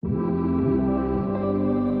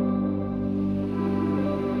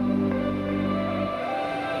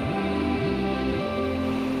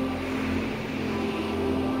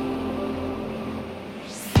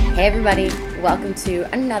Hey everybody, welcome to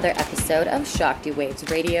another episode of Shakti Waves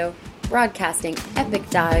Radio, broadcasting epic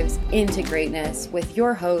dives into greatness with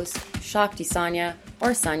your host, Shakti Sanya, or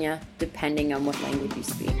Sanya, depending on what language you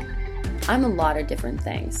speak. I'm a lot of different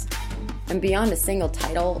things, and beyond a single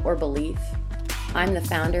title or belief, I'm the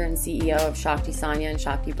founder and CEO of Shakti Sanya and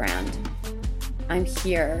Shakti Brand. I'm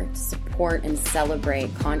here to support and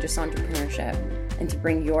celebrate conscious entrepreneurship and to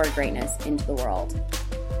bring your greatness into the world.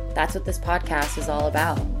 That's what this podcast is all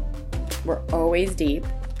about. We're always deep,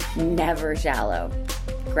 never shallow.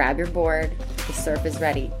 Grab your board, the surf is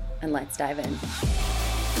ready, and let's dive in.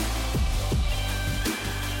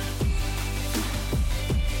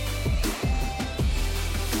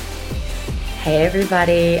 Hey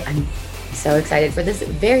everybody, I'm so excited for this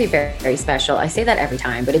very, very, very special, I say that every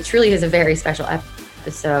time, but it truly is a very special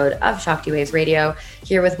episode of Shakti Waves Radio,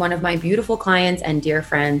 here with one of my beautiful clients and dear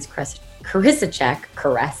friends, Karissa Chek.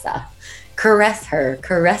 Karissa.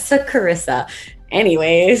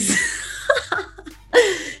 Anyways,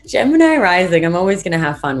 Gemini rising, I'm always going to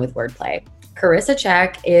have fun with wordplay. Karissa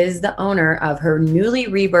Chek is the owner of her newly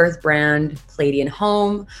rebirthed brand, Palladian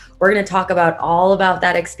Home. We're going to talk about all about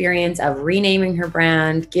that experience of renaming her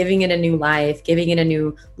brand, giving it a new life, giving it a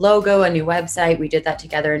new logo, a new website. We did that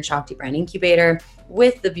together in Shakti Brand Incubator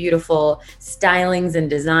with the beautiful stylings and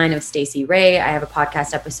design of Stacey Ray. I have a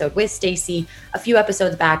podcast episode with Stacey a few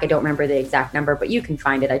episodes back. I don't remember the exact number, but you can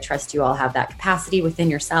find it. I trust you all have that capacity within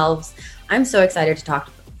yourselves. I'm so excited to talk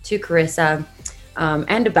to Karissa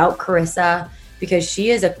and about Karissa because she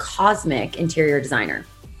is a cosmic interior designer.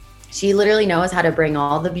 She literally knows how to bring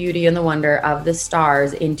all the beauty and the wonder of the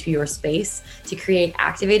stars into your space to create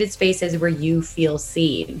activated spaces where you feel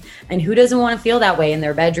seen. And who doesn't want to feel that way in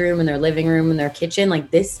their bedroom, in their living room, in their kitchen? Like,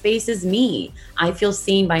 this space is me. I feel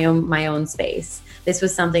seen by my own space. This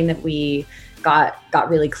was something that we got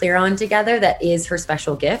really clear on together. That is her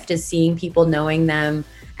special gift, is seeing people, knowing them,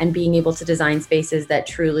 and being able to design spaces that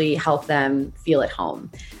truly help them feel at home.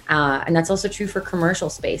 And that's also true for commercial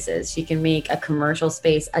spaces. She can make a commercial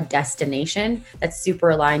space a destination that's super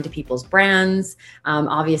aligned to people's brands.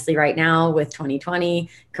 Obviously right now with 2020,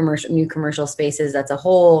 new commercial spaces, that's a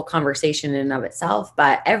whole conversation in and of itself,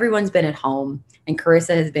 but everyone's been at home and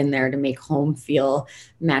Karissa has been there to make home feel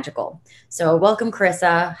magical. So welcome,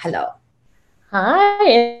 Karissa. Hello.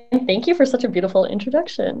 Hi, and thank you for such a beautiful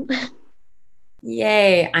introduction.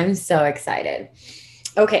 Yay, I'm so excited.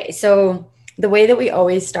 Okay, so the way that we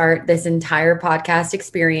always start this entire podcast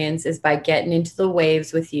experience is by getting into the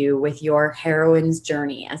waves with you, with your heroine's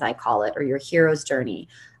journey, as I call it, or your hero's journey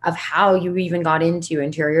of how you even got into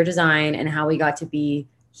interior design and how we got to be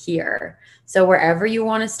here. So wherever you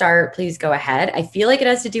want to start, please go ahead. I feel like it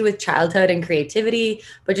has to do with childhood and creativity,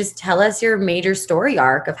 but just tell us your major story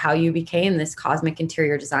arc of how you became this cosmic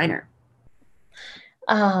interior designer.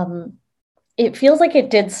 It feels like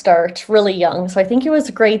it did start really young. So I think it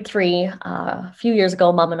was grade 3. A few years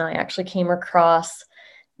ago, Mom and I actually came across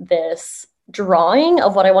this drawing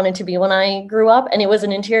of what I wanted to be when I grew up. And it was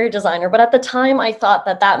an interior designer. But at the time, I thought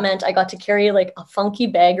that meant I got to carry like a funky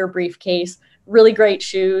bag or briefcase, really great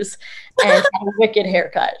shoes, and a wicked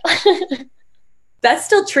haircut. That's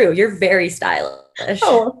still true. You're very stylish.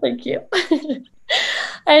 Oh, thank you.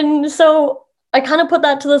 And so I kind of put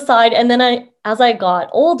that to the side. And then as I got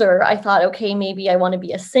older, I thought, okay, maybe I want to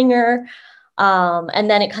be a singer. And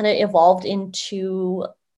then it kind of evolved into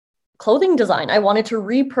clothing design. I wanted to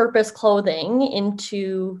repurpose clothing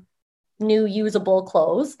into new usable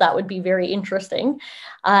clothes. That would be very interesting.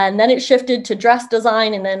 And then it shifted to dress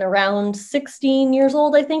design. And then around 16 years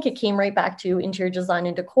old, I think it came right back to interior design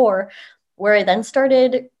and decor, where I then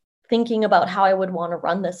started thinking about how I would want to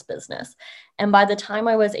run this business. And by the time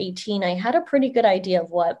I was 18, I had a pretty good idea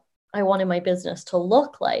of what I wanted my business to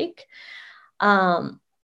look like. And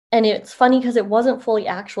it's funny because it wasn't fully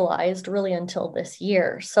actualized really until this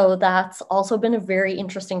year. So that's also been a very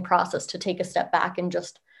interesting process to take a step back and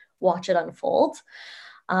just watch it unfold.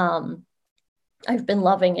 I've been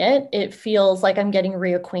loving it. It feels like I'm getting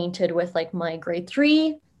reacquainted with like my grade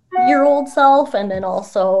 3-year-old self, and then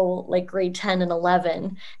also like grade 10 and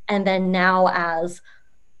 11. And then now as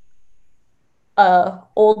a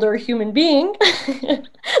older human being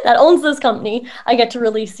that owns this company, I get to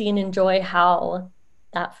really see and enjoy how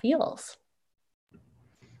that feels.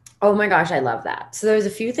 Oh my gosh, I love that. So there's a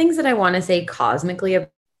few things that I want to say cosmically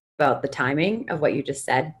about the timing of what you just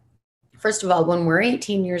said. First of all, when we're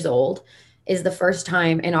 18 years old is the first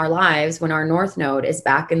time in our lives when our North Node is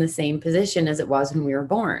back in the same position as it was when we were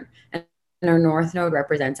born. And our North Node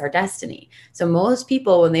represents our destiny. So most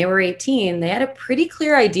people, when they were 18, they had a pretty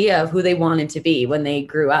clear idea of who they wanted to be when they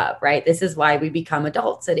grew up, right? This is why we become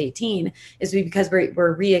adults at 18, because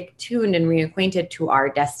we're reattuned and reacquainted to our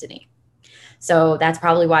destiny. So that's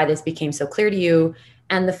probably why this became so clear to you.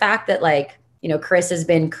 And the fact that, like, you know, Chris has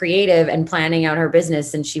been creative and planning out her business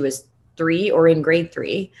since she was 3 or in grade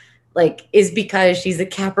 3, like, is because she's a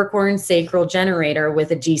Capricorn sacral generator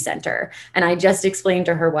with a G center. And I just explained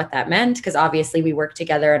to her what that meant, because obviously we work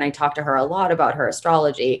together and I talked to her a lot about her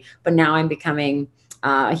astrology. But now I'm becoming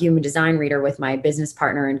a human design reader with my business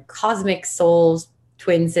partner and cosmic soul's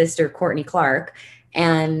twin sister, Courtney Clark.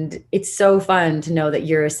 And it's so fun to know that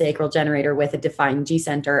you're a sacral generator with a defined G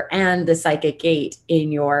center and the psychic gate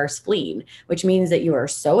in your spleen, which means that you are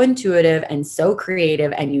so intuitive and so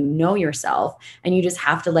creative and you know yourself, and you just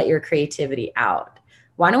have to let your creativity out.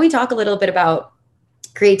 Why don't we talk a little bit about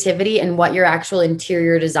creativity and what your actual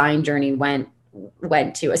interior design journey went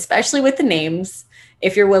to, especially with the names,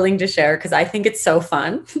 if you're willing to share, because I think it's so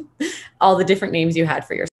fun, all the different names you had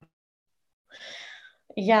for yourself.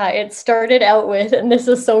 Yeah, it started out with, and this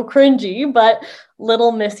is so cringy, but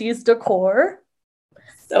Little Missy's Decor.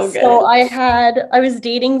 So good. So I was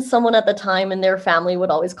dating someone at the time, and their family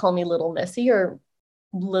would always call me Little Missy or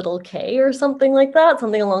Little K or something like that,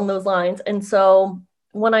 something along those lines. And so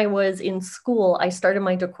when I was in school, I started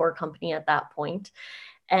my decor company at that point,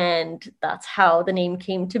 and that's how the name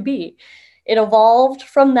came to be. It evolved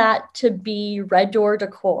from that to be Red Door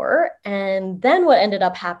Decor. And then what ended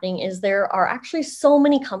up happening is there are actually so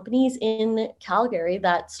many companies in Calgary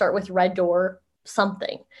that start with Red Door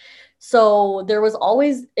something. So there was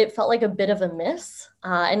always, it felt like a bit of a miss,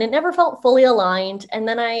 and it never felt fully aligned. And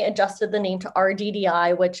then I adjusted the name to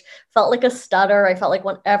RDDI, which felt like a stutter. I felt like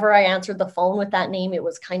whenever I answered the phone with that name, it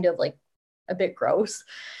was kind of like a bit gross.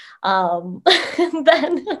 And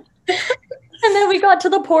then and then we got to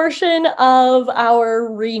the portion of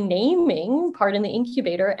our renaming part in the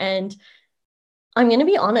incubator. And I'm going to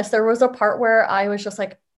be honest, there was a part where I was just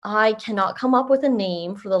like, I cannot come up with a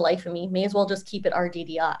name for the life of me. May as well just keep it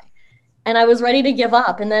RDDI. And I was ready to give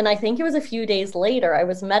up. And then I think it was a few days later, I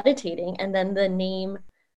was meditating, and then the name,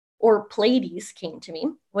 or Pleiades, came to me,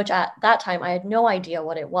 which at that time I had no idea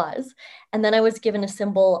what it was. And then I was given a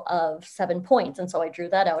symbol of 7 points. And so I drew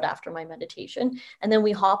that out after my meditation. And then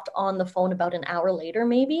we hopped on the phone about an hour later,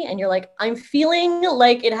 maybe. And you're like, I'm feeling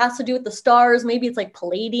like it has to do with the stars. Maybe it's like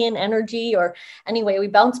Palladian energy. Or anyway, we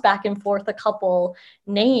bounced back and forth a couple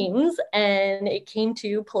names, and it came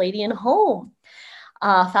to Palladian Home.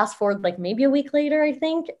 Fast forward like maybe a week later, I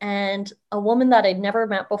think, and a woman that I'd never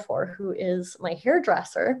met before, who is my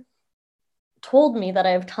hairdresser, told me that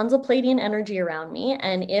I have tons of Pleiadian energy around me,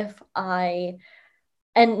 and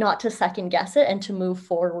not to second guess it and to move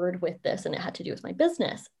forward with this. And it had to do with my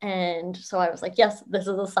business. And so I was like, yes, this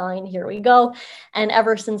is a sign, here we go. And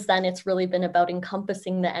ever since then, it's really been about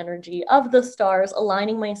encompassing the energy of the stars,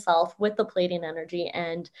 aligning myself with the Pleiadian energy,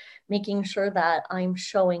 and making sure that I'm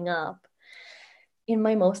showing up in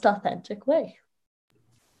my most authentic way.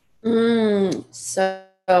 So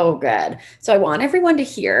good. So I want everyone to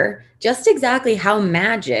hear just exactly how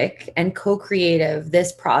magic and co-creative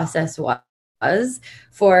this process was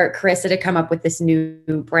for Karissa to come up with this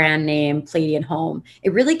new brand name, Pleiadian Home.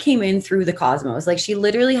 It really came in through the cosmos. Like, she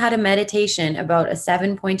literally had a meditation about a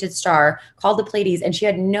 7-pointed star called the Pleiades, and she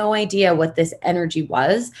had no idea what this energy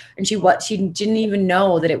was. And she didn't even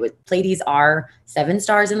know that it was, Pleiades are 7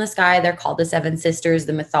 stars in the sky. They're called the 7 sisters.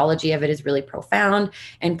 The mythology of it is really profound.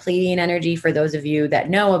 And Pleiadian energy, for those of you that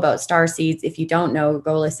know about star seeds, if you don't know,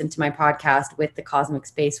 go listen to my podcast with the Cosmic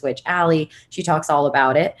Space Witch, Allie. She talks all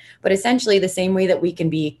about it. But essentially, the same way that we can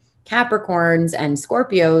be Capricorns and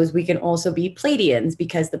Scorpios, we can also be Pleiadians,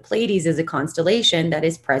 because the Pleiades is a constellation that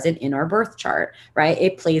is present in our birth chart, right?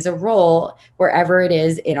 It plays a role wherever it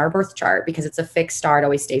is in our birth chart, because it's a fixed star. It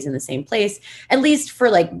always stays in the same place, at least for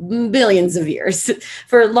like billions of years.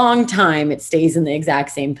 For a long time, it stays in the exact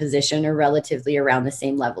same position, or relatively around the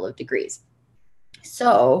same level of degrees.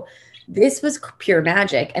 So this was pure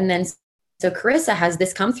magic. And then so Karissa has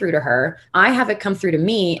this come through to her. I have it come through to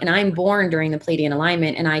me, and I'm born during the Pleiadian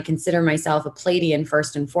alignment, and I consider myself a Pleiadian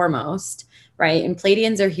first and foremost, right? And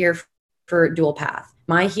Pleiadians are here for dual path.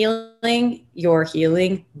 My healing, your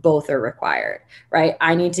healing, both are required, right?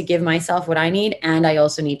 I need to give myself what I need, and I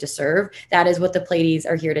also need to serve. That is what the Pleiades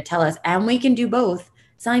are here to tell us. And we can do both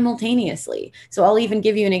simultaneously. So I'll even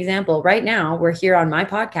give you an example. Right now, we're here on my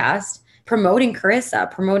podcast promoting Karissa,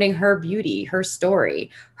 promoting her beauty, her story,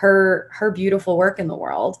 her beautiful work in the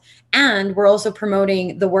world. And we're also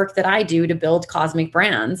promoting the work that I do to build cosmic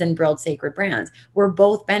brands and build sacred brands. We're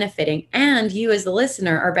both benefiting. And you, as the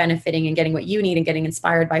listener, are benefiting and getting what you need and getting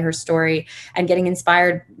inspired by her story and getting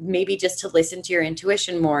inspired maybe just to listen to your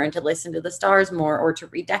intuition more and to listen to the stars more or to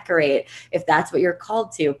redecorate if that's what you're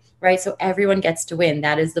called to, right? So everyone gets to win.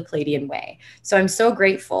 That is the Pleiadian way. So I'm so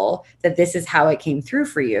grateful that this is how it came through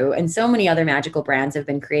for you. And so many other magical brands have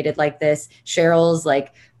been created like this. Cheryl's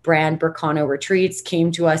brand Burkano Retreats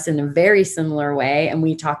came to us in a very similar way, and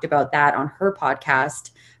we talked about that on her podcast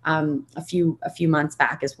a few months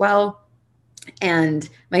back as well. And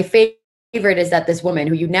my favorite is that this woman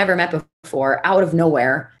who you never met before, out of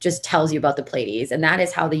nowhere, just tells you about the Pleiades, and that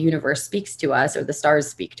is how the universe speaks to us, or the stars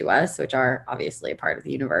speak to us, which are obviously a part of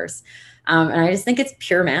the universe. And I just think it's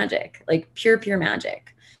pure magic, like pure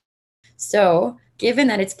magic. So, given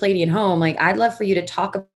that it's Pleiadian home, I'd love for you to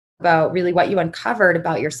talk about really what you uncovered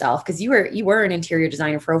about yourself, because you were an interior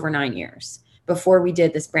designer for over 9 years before we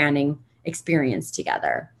did this branding experience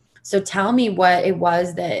together. So tell me what it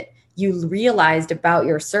was that you realized about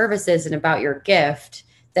your services and about your gift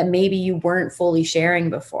that maybe you weren't fully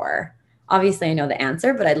sharing before. Obviously, I know the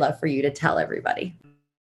answer, but I'd love for you to tell everybody.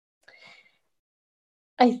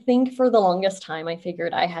 I think for the longest time, I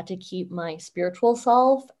figured I had to keep my spiritual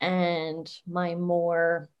self and my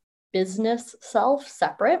more business self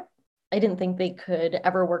separate. I didn't think they could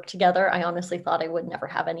ever work together. I honestly thought I would never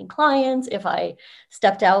have any clients if I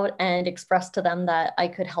stepped out and expressed to them that I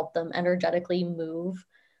could help them energetically move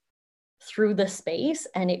through the space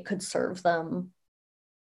and it could serve them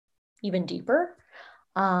even deeper.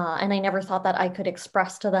 And I never thought that I could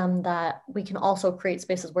express to them that we can also create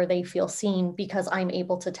spaces where they feel seen because I'm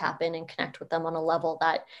able to tap in and connect with them on a level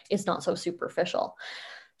that is not so superficial.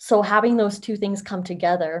 So having those two things come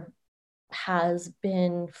together has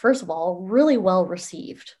been, first of all, really well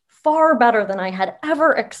received, far better than I had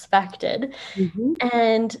ever expected. Mm-hmm.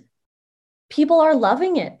 And people are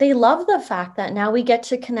loving it. They love the fact that now we get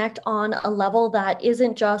to connect on a level that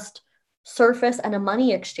isn't just surface and a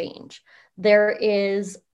money exchange. There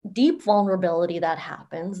is deep vulnerability that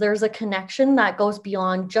happens. There's a connection that goes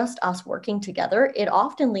beyond just us working together. It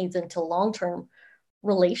often leads into long-term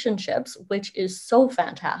relationships, which is so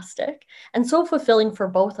fantastic and so fulfilling for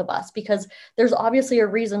both of us, because there's obviously a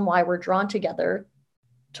reason why we're drawn together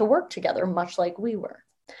to work together, much like we were.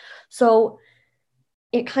 So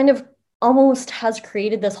it kind of almost has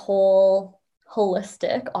created this whole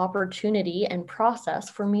holistic opportunity and process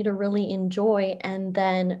for me to really enjoy and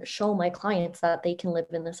then show my clients that they can live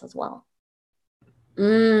in this as well.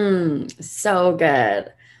 So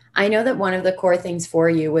good. I know that one of the core things for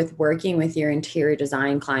you with working with your interior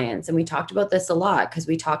design clients, and we talked about this a lot because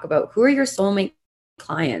we talk about who are your soulmate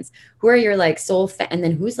clients, who are your soul, and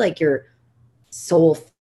then who's your soul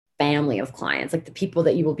family of clients, the people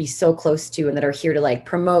that you will be so close to and that are here to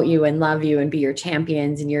promote you and love you and be your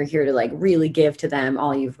champions, and you're here to really give to them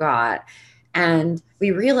all you've got. And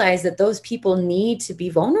we realize that those people need to be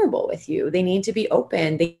vulnerable with you. They need to be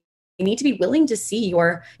open. They need to be willing to see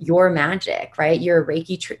your magic, right? You're a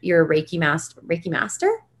Reiki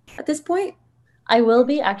master at this point. I will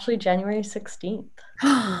be actually January 16th.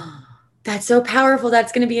 That's so powerful.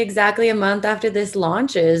 That's going to be exactly a month after this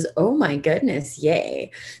launches. Oh my goodness.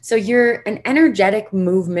 Yay. So you're an energetic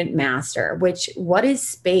movement master, what is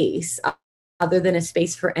space other than a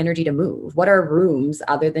space for energy to move? What are rooms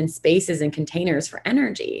other than spaces and containers for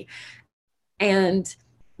energy? And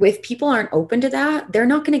if people aren't open to that, they're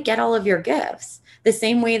not going to get all of your gifts. The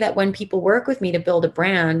same way that when people work with me to build a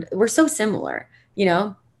brand, we're so similar.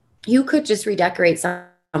 You could just redecorate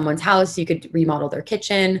someone's house. You could remodel their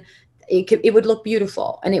kitchen. It would look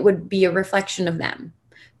beautiful and it would be a reflection of them,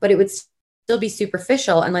 but it would still be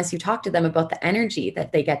superficial unless you talk to them about the energy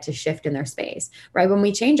that they get to shift in their space, right? When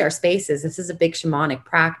we change our spaces, this is a big shamanic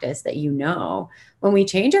practice that when we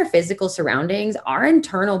change our physical surroundings, our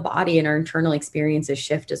internal body and our internal experiences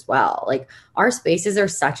shift as well. Our spaces are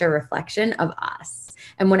such a reflection of us.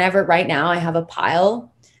 And whenever right now I have a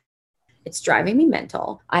pile, it's driving me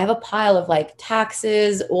mental. I have a pile of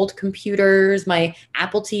taxes, old computers, my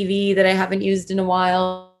Apple TV that I haven't used in a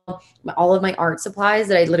while, all of my art supplies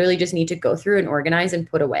that I literally just need to go through and organize and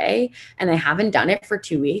put away. And I haven't done it for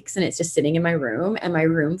 2 weeks and it's just sitting in my room and my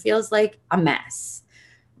room feels like a mess.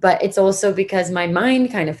 But it's also because my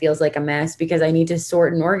mind kind of feels like a mess because I need to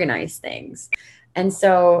sort and organize things. And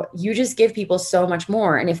so you just give people so much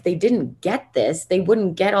more. And if they didn't get this, they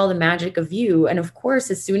wouldn't get all the magic of you. And of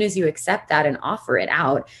course, as soon as you accept that and offer it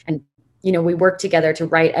out, and we work together to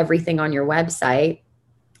write everything on your website,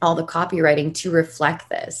 all the copywriting to reflect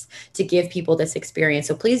this, to give people this experience.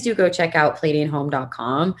 So please do go check out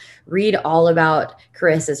palladianhome.com, read all about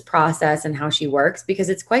Karissa's process and how she works, because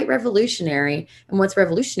it's quite revolutionary. And what's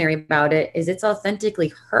revolutionary about it is it's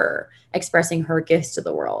authentically her expressing her gifts to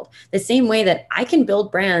the world. The same way that I can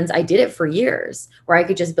build brands, I did it for years, where I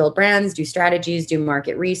could just build brands, do strategies, do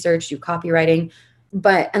market research, do copywriting.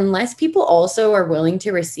 But unless people also are willing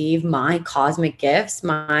to receive my cosmic gifts,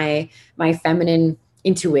 my feminine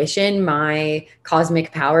intuition, my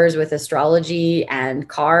cosmic powers with astrology and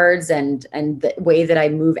cards, and the way that I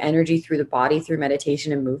move energy through the body through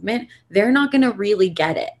meditation and movement, they're not going to really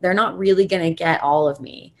get it. They're not really going to get all of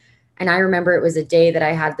me. And I remember it was a day that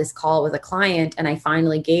I had this call with a client, and I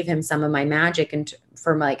finally gave him some of my magic and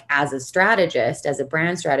from like as a strategist, as a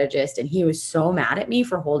brand strategist, and he was so mad at me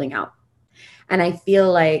for holding out. And I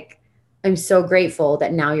feel like I'm so grateful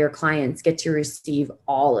that now your clients get to receive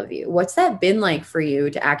all of you. What's that been like for you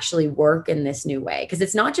to actually work in this new way? Because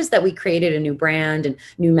it's not just that we created a new brand and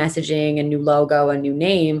new messaging and new logo and new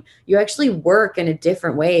name. You actually work in a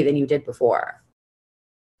different way than you did before.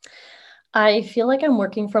 I feel like I'm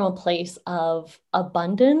working from a place of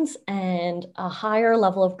abundance and a higher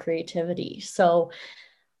level of creativity. So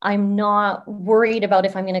I'm not worried about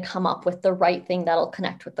if I'm going to come up with the right thing that'll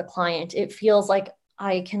connect with the client. It feels like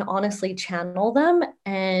I can honestly channel them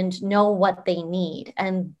and know what they need.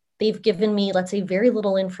 And they've given me, let's say, very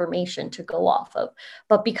little information to go off of.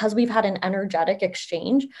 But because we've had an energetic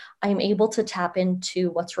exchange, I'm able to tap into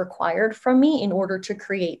what's required from me in order to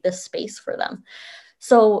create this space for them.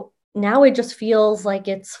 So now it just feels like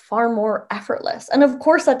it's far more effortless. And of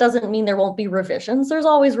course, that doesn't mean there won't be revisions. There's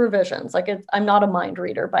always revisions. Like I'm not a mind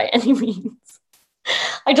reader by any means.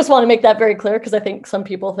 I just want to make that very clear because I think some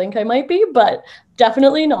people think I might be, but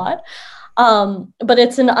definitely not. But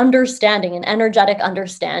it's an understanding, an energetic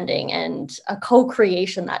understanding, and a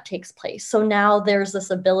co-creation that takes place. So now there's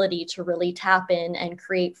this ability to really tap in and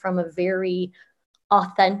create from a very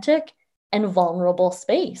authentic and vulnerable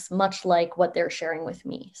space, much like what they're sharing with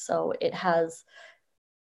me. So it's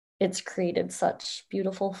created such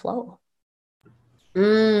beautiful flow.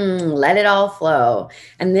 Let it all flow.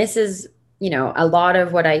 And this is, a lot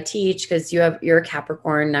of what I teach, because you're a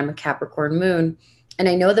Capricorn and I'm a Capricorn moon. And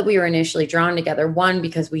I know that we were initially drawn together, one,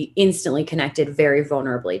 because we instantly connected very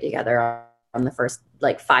vulnerably together on the first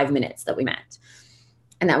like 5 minutes that we met.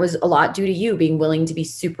 And that was a lot due to you being willing to be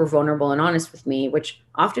super vulnerable and honest with me, which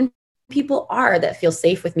often people are that feel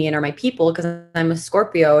safe with me and are my people, because I'm a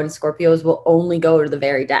Scorpio, and Scorpios will only go to the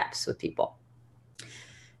very depths with people.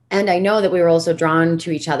 And I know that we were also drawn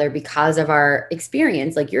to each other because of our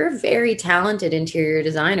experience. Like, you're a very talented interior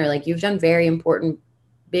designer. Like, you've done very important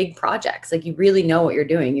big projects. Like, you really know what you're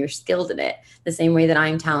doing. You're skilled in it the same way that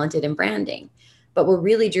I'm talented in branding. But what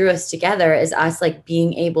really drew us together is us like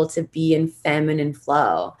being able to be in feminine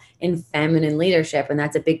flow, in feminine leadership. And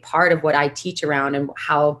that's a big part of what I teach around, and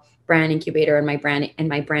how Brand Incubator and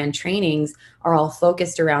my brand trainings are all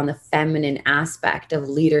focused around the feminine aspect of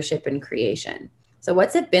leadership and creation. So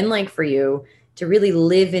what's it been like for you to really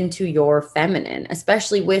live into your feminine,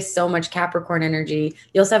 especially with so much Capricorn energy?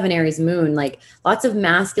 You also have an Aries moon, like lots of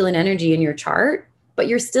masculine energy in your chart, but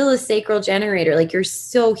you're still a sacral generator. Like, you're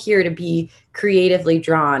so here to be creatively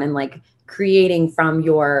drawn and like creating from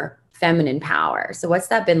your feminine power. So what's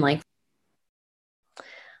that been like?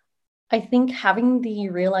 I think having the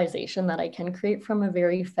realization that I can create from a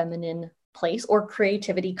very feminine place, or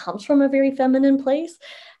creativity comes from a very feminine place,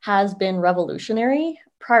 has been revolutionary.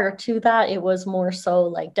 Prior to that, it was more so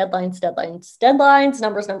like deadlines, deadlines, deadlines,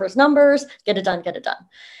 numbers, numbers, numbers, get it done, get it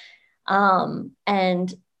done.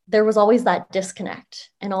 And there was always that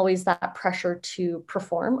disconnect and always that pressure to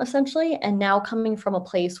perform, essentially. And now coming from a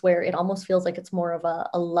place where it almost feels like it's more of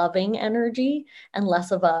a loving energy and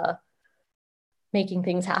less of a making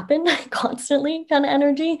things happen constantly kind of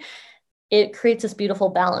energy, it creates this beautiful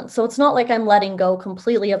balance. So it's not like I'm letting go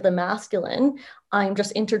completely of the masculine. I'm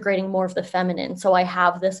just integrating more of the feminine. So I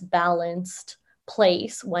have this balanced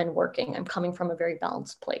place when working. I'm coming from a very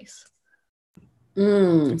balanced place.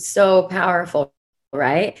 So powerful,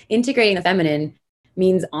 right? Integrating the feminine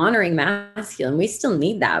means honoring masculine. We still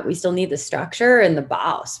need that. We still need the structure and the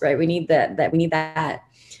boss, right? We need that we need that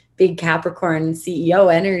big Capricorn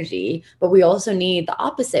CEO energy, but we also need the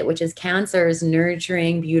opposite, which is Cancer's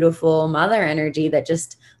nurturing, beautiful mother energy that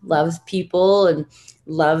just loves people and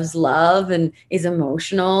loves love and is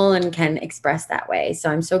emotional and can express that way.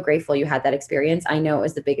 So I'm so grateful you had that experience. I know it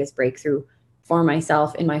was the biggest breakthrough for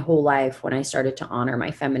myself in my whole life when I started to honor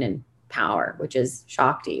my feminine power, which is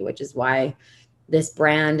Shakti, which is why this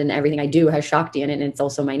brand and everything I do has Shakti in it. And it's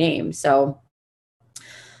also my name. So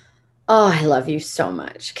Oh, I love you so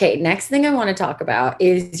much. Okay, next thing I want to talk about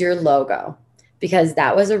is your logo because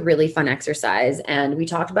that was a really fun exercise. And we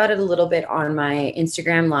talked about it a little bit on my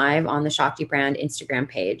Instagram live on the Shakti brand Instagram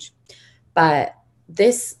page. But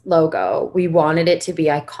this logo, we wanted it to be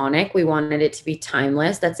iconic. We wanted it to be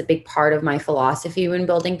timeless. That's a big part of my philosophy when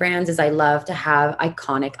building brands is I love to have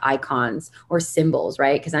iconic icons or symbols,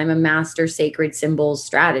 right? Because I'm a master sacred symbols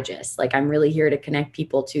strategist. Like I'm really here to connect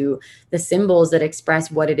people to the symbols that express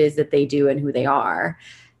what it is that they do and who they are.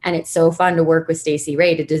 And it's so fun to work with Stacey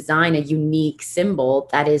Ray to design a unique symbol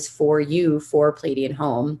that is for you, for Palladian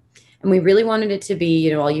Home. And we really wanted it to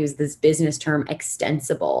be, I'll use this business term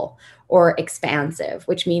extensible or expansive,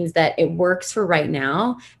 which means that it works for right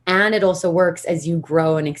now. And it also works as you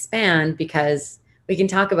grow and expand because we can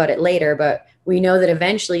talk about it later, but we know that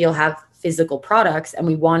eventually you'll have physical products. And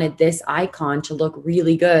we wanted this icon to look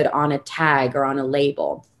really good on a tag or on a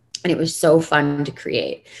label. And it was so fun to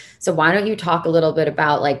create. So why don't you talk a little bit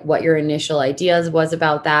about like what your initial ideas was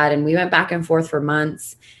about that? And we went back and forth for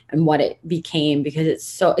months and what it became because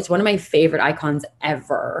it's one of my favorite icons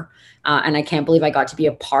ever. And I can't believe I got to be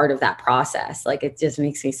a part of that process. Like it just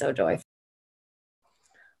makes me so joyful.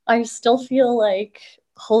 I still feel like,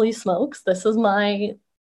 holy smokes, this is my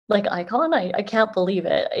like icon. I can't believe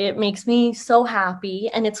it. It makes me so happy.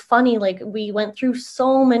 And it's funny, like we went through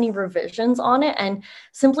so many revisions on it and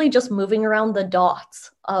simply just moving around the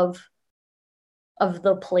dots of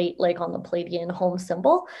the plate, like on the Palladian home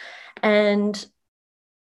symbol, and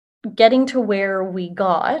getting to where we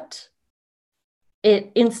got,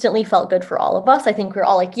 it instantly felt good for all of us. I think we we're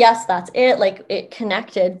all like, yes, that's it. Like it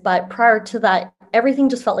connected. But prior to that, everything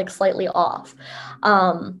just felt like slightly off.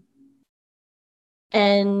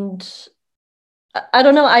 And I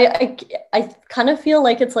don't know. I kind of feel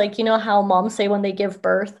like it's like, how moms say when they give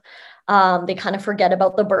birth, they kind of forget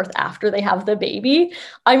about the birth after they have the baby.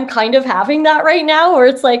 I'm kind of having that right now where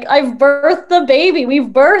it's like, I've birthed the baby. We've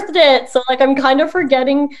birthed it. So like, I'm kind of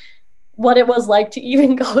forgetting what it was like to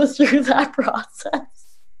even go through that process.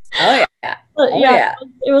 Oh yeah. But Oh yeah, yeah.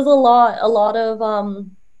 it was a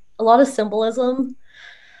lot of symbolism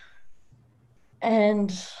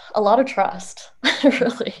and a lot of trust,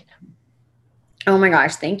 really. Oh my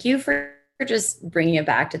gosh. Thank you for just bringing it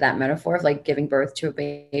back to that metaphor of like giving birth to a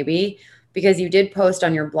baby because you did post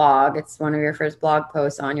on your blog. It's one of your first blog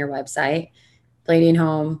posts on your website,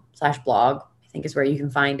 palladianhome.com/blog, I think is where you can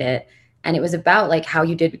find it. And it was about like how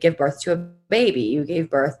you did give birth to a baby. You gave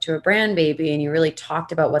birth to a brand baby and you really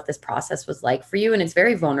talked about what this process was like for you. And it's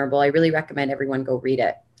very vulnerable. I really recommend everyone go read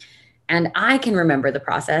it. And I can remember the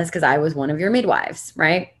process because I was one of your midwives,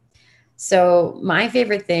 right? So my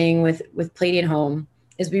favorite thing with Palladian Home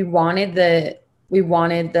is we wanted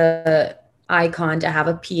the icon to have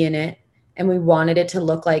a P in it, and we wanted it to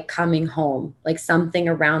look like coming home, like something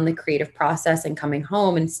around the creative process and coming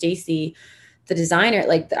home. And Stacy, the designer,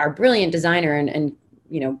 like our brilliant designer and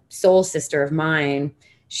soul sister of mine,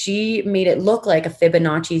 she made it look like a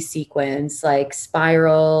Fibonacci sequence, like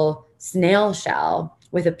spiral snail shell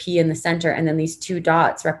with a P in the center, and then these two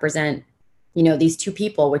dots represent these two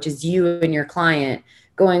people, which is you and your client,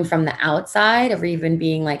 going from the outside of even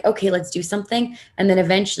being like, okay, let's do something. And then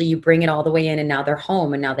eventually you bring it all the way in and now they're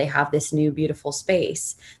home and now they have this new beautiful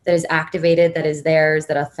space that is activated, that is theirs,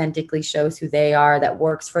 that authentically shows who they are, that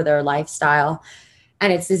works for their lifestyle.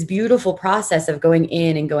 And it's this beautiful process of going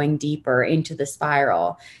in and going deeper into the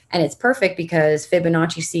spiral. And it's perfect because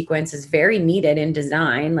Fibonacci sequence is very needed in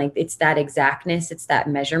design. Like it's that exactness, it's that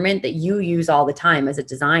measurement that you use all the time as a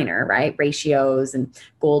designer, right? Ratios and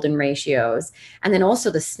golden ratios. And then also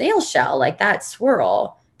the snail shell, like that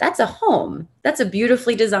swirl, that's a home. That's a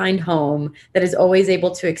beautifully designed home that is always able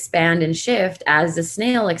to expand and shift as the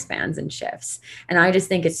snail expands and shifts. And I just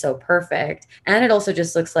think it's so perfect. And it also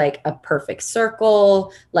just looks like a perfect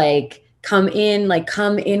circle, like come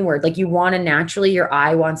inward. Like you want to naturally, your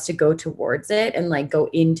eye wants to go towards it and like go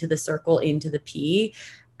into the circle, into the P.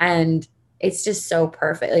 And it's just so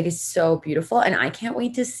perfect. Like it's so beautiful. And I can't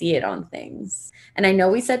wait to see it on things. And I know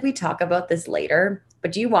we said we talk about this later,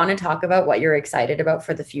 but do you want to talk about what you're excited about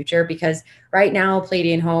for the future? Because right now,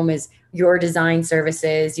 Palladian Home is your design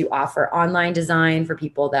services. You offer online design for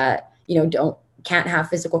people that, can't have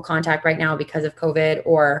physical contact right now because of COVID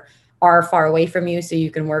or are far away from you. So you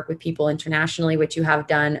can work with people internationally, which you have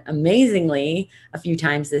done amazingly a few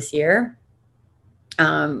times this year.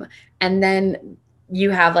 And then you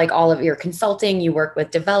have like all of your consulting, you work with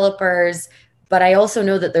developers, but I also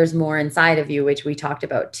know that there's more inside of you, which we talked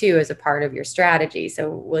about too, as a part of your strategy. So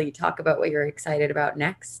will you talk about what you're excited about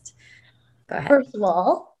next? Go ahead. First of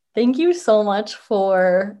all, thank you so much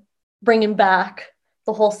for bringing back the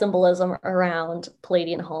the whole symbolism around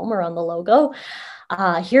Palladian Home, around the logo.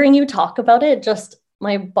 Hearing you talk about it, just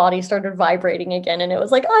my body started vibrating again. And it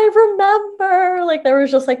was like, I remember, like there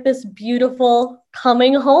was just like this beautiful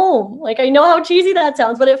coming home. Like, I know how cheesy that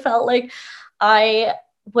sounds, but it felt like I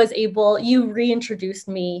was able, you reintroduced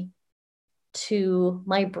me to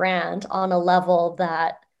my brand on a level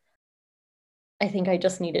that I think I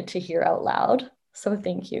just needed to hear out loud. So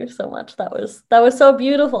thank you so much. That was so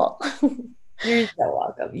beautiful. You're so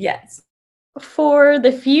welcome. Yes. For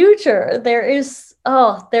the future, there's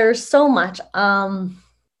so much.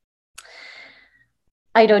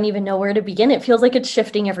 I don't even know where to begin. It feels like it's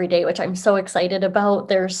shifting every day, which I'm so excited about.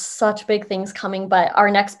 There's such big things coming, but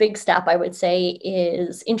our next big step, I would say,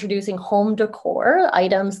 is introducing home decor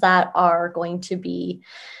items that are going to be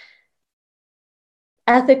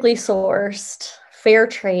ethically sourced, fair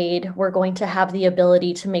trade. We're going to have the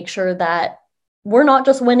ability to make sure that we're not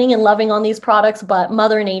just winning and loving on these products, but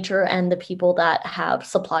Mother Nature and the people that have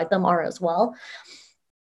supplied them are as well.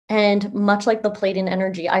 And much like the Palladian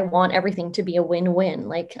energy, I want everything to be a win-win.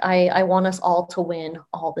 Like I want us all to win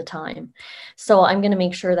all the time. So I'm going to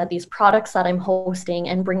make sure that these products that I'm hosting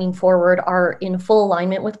and bringing forward are in full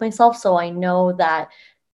alignment with myself. So I know that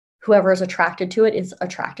whoever is attracted to it is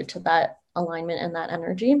attracted to that alignment and that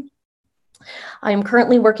energy. I'm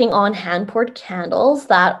currently working on hand-poured candles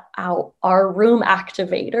that are room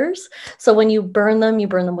activators. So when you burn them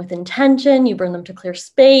with intention, you burn them to clear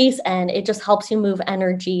space, and it just helps you move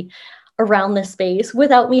energy around the space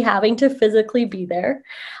without me having to physically be there.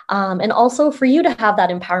 And also for you to have that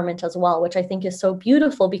empowerment as well, which I think is so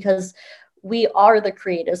beautiful because we are the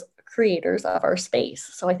creators of our space.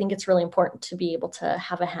 So I think it's really important to be able to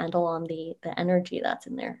have a handle on the energy that's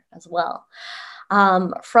in there as well.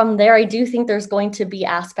 From there, I do think there's going to be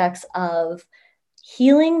aspects of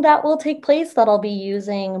healing that will take place that I'll be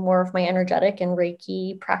using more of my energetic and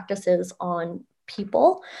Reiki practices on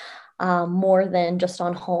people, more than just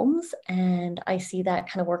on homes. And I see that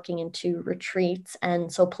kind of working into retreats.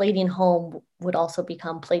 And so Palladian Home would also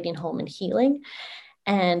become Palladian Home and Healing.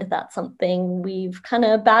 And that's something we've kind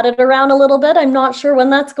of batted around a little bit. I'm not sure when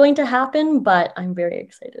that's going to happen, but I'm very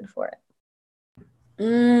excited for it.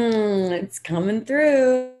 It's coming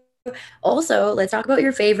through. Also, let's talk about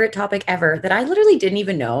your favorite topic ever that I literally didn't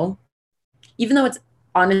even know, even though it's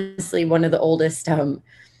honestly one of the oldest,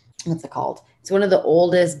 what's it called? It's one of the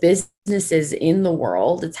oldest businesses in the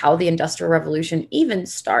world. It's how the Industrial Revolution even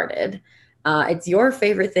started. It's your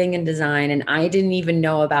favorite thing in design, and I didn't even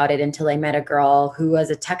know about it until I met a girl who was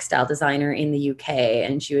a textile designer in the UK,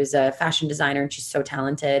 and she was a fashion designer, and she's so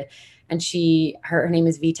talented. And her name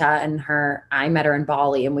is Vita, and I met her in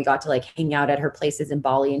Bali, and we got to like hang out at her places in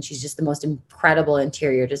Bali, and she's just the most incredible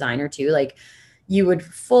interior designer too. Like you would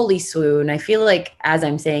fully swoon. I feel like as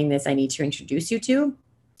I'm saying this, I need to introduce you to.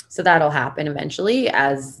 So that'll happen eventually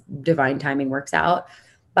as divine timing works out.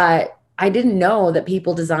 But I didn't know that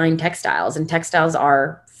people design textiles, and textiles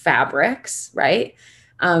are fabrics, right?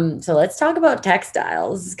 So let's talk about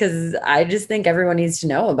textiles, because I just think everyone needs to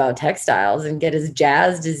know about textiles and get as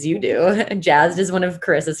jazzed as you do. Jazzed is one of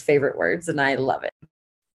Karissa's favorite words, and I love it.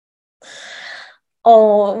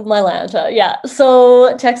 Oh, my Lanta. Yeah.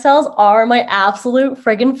 So textiles are my absolute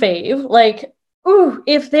friggin' fave. Like, ooh,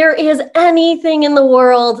 if there is anything in the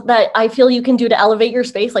world that I feel you can do to elevate your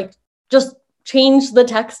space, like just change the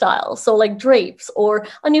textile. So like drapes or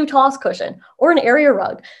a new toss cushion or an area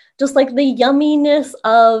rug, just like the yumminess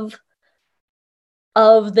of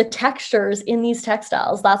the textures in these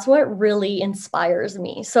textiles. That's what really inspires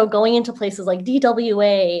me. So going into places like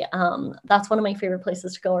DWA, that's one of my favorite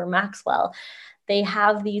places to go, or Maxwell. They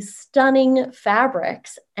have these stunning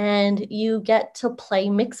fabrics, and you get to play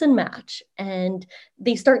mix and match, and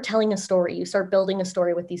they start telling a story. You start building a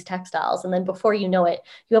story with these textiles. And then before you know it,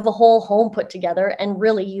 you have a whole home put together, and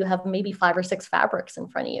really you have maybe 5 or 6 fabrics in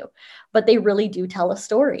front of you, but they really do tell a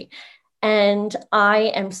story. And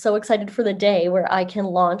I am so excited for the day where I can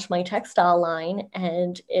launch my textile line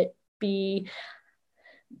and it be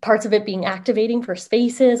parts of it being activating for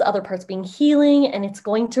spaces, other parts being healing, and it's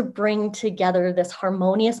going to bring together this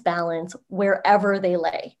harmonious balance wherever they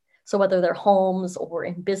lay. So whether they're homes or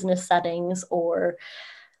in business settings, or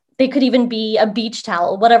they could even be a beach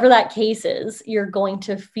towel, whatever that case is, you're going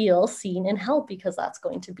to feel seen and held, because that's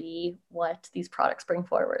going to be what these products bring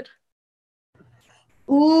forward.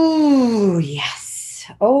 Ooh, yes.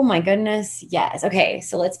 Oh my goodness. Yes. Okay.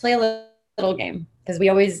 So let's play a little game, because we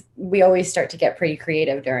always start to get pretty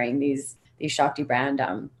creative during these Shakti Waves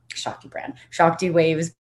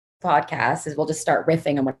podcasts. Is we'll just start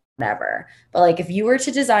riffing on whatever. But like, if you were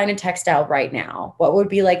to design a textile right now, what would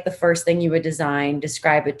be like the first thing you would design?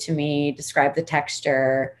 Describe it to me, describe the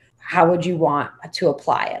texture. How would you want to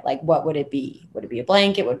apply it? Like, what would it be? Would it be a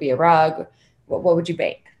blanket? Would it be a rug? What would you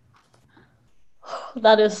bake?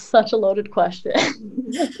 That is such a loaded question.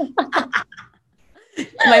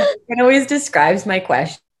 My boyfriend always describes my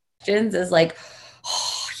questions as like,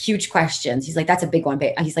 oh, huge questions. He's like, that's a big one.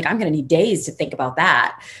 He's like, I'm going to need days to think about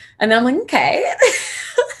that. And then I'm like, okay.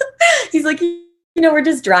 He's like, we're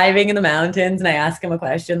just driving in the mountains. And I ask him a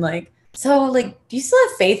question like, so like, do you still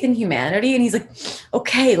have faith in humanity? And he's like,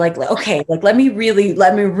 okay, okay, like, let me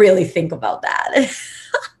really think about that.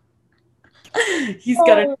 He's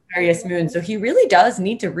got an Aquarius moon. So he really does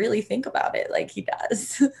need to really think about it. Like he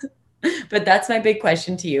does. But that's my big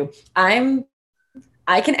question to you.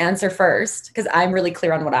 I can answer first because I'm really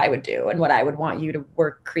clear on what I would do and what I would want you to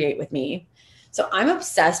create with me. So I'm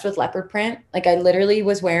obsessed with leopard print. Like I literally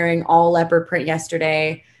was wearing all leopard print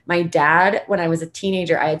yesterday. My dad, when I was a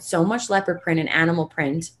teenager, I had so much leopard print and animal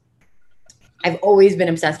print. I've always been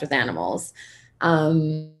obsessed with animals.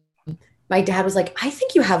 My dad was like, I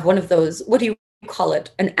think you have one of those, what do you call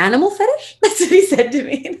it? An animal fetish? That's what he said to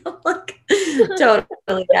me. And I'm like,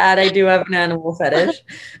 totally, Dad, I do have an animal fetish.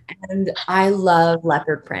 And I love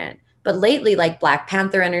leopard print. But lately, like Black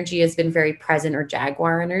Panther energy has been very present, or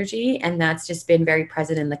Jaguar energy. And that's just been very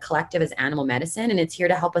present in the collective as animal medicine. And it's here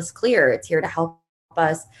to help us clear. It's here to help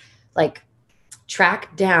us like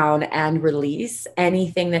track down and release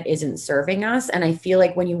anything that isn't serving us. And I feel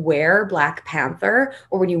like when you wear Black Panther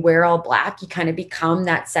or when you wear all black, you kind of become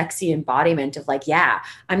that sexy embodiment of like, yeah,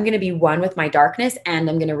 I'm going to be one with my darkness and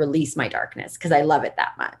I'm going to release my darkness because I love it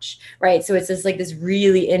that much. Right. So it's just like this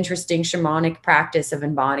really interesting shamanic practice of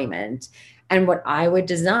embodiment. And what I would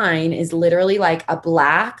design is literally like a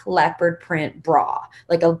black leopard print bra,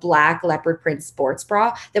 like a black leopard print sports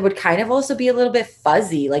bra that would kind of also be a little bit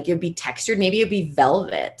fuzzy. Like it'd be textured. Maybe it'd be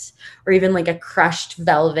velvet or even like a crushed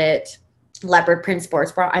velvet leopard print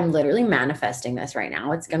sports bra. I'm literally manifesting this right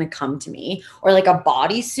now. It's going to come to me. Or like a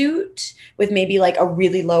bodysuit with maybe like a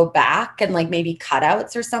really low back and like maybe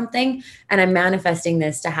cutouts or something. And I'm manifesting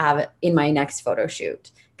this to have in my next photo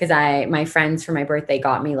shoot. Because my friends for my birthday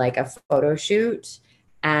got me like a photo shoot,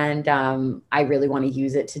 and I really want to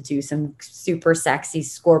use it to do some super sexy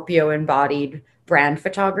Scorpio embodied brand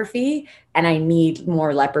photography. And I need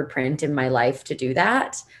more leopard print in my life to do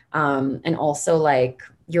that. And also like,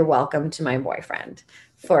 you're welcome to my boyfriend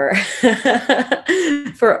for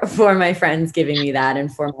for my friends giving me that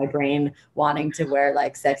and for my brain wanting to wear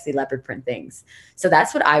like sexy leopard print things. So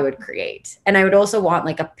that's what I would create. And I would also want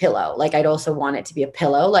like a pillow. Like I'd also want it to be a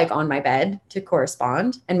pillow like on my bed to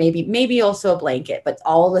correspond, and maybe also a blanket, but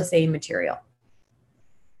all the same material.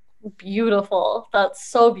 Beautiful. That's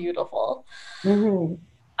so beautiful. Mm-hmm.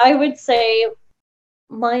 I would say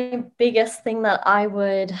my biggest thing that I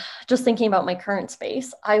would, just thinking about my current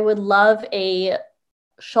space, I would love a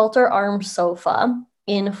shelter arm sofa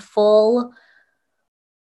in full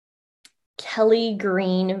Kelly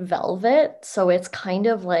green velvet. So it's kind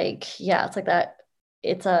of like, yeah, it's like that.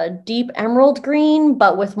 It's a deep emerald green,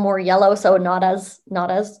 but with more yellow. So not as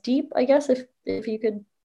deep, I guess, if you could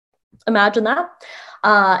imagine that.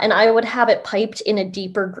 And I would have it piped in a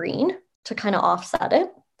deeper green to kind of offset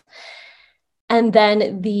it. And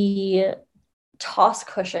then the toss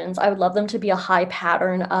cushions, I would love them to be a high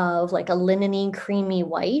pattern of like a linen-y creamy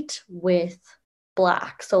white with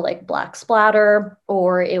black. So like black splatter,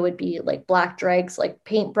 or it would be like black dregs, like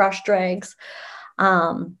paintbrush dregs.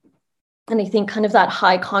 And I think kind of that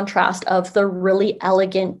high contrast of the really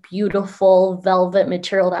elegant, beautiful velvet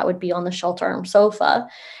material that would be on the shelter arm sofa.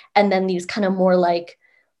 And then these kind of more like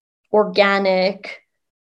organic,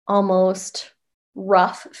 almost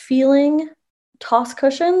rough feeling toss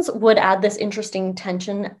cushions would add this interesting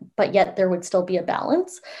tension, but yet there would still be a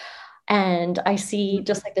balance. And I see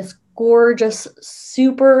just like this gorgeous,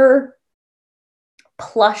 super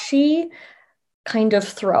plushy kind of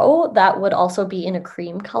throw that would also be in a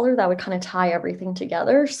cream color that would kind of tie everything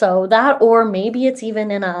together. So that, or maybe it's even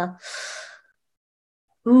in a,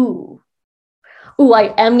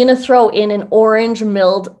 I am going to throw in an orange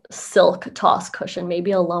milled silk toss cushion, maybe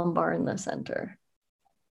a lumbar in the center.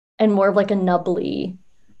 And more of like a nubbly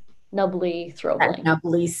throw blanket.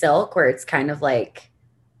 Nubbly silk where it's kind of like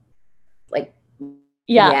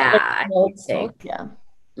yeah, like silk,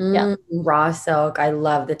 yeah. Raw silk. I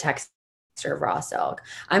love the texture of raw silk.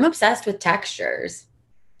 I'm obsessed with textures.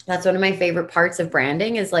 That's one of my favorite parts of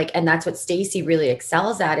branding is like, and that's what Stacy really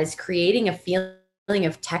excels at, is creating a feeling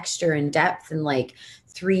of texture and depth and like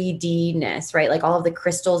 3D-ness, right? Like all of the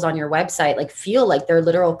crystals on your website, like feel like they're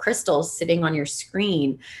literal crystals sitting on your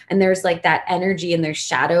screen. And there's like that energy and there's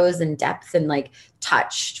shadows and depth and like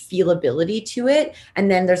touch feelability to it.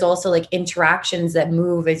 And then there's also like interactions that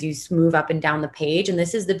move as you move up and down the page. And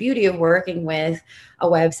this is the beauty of working with a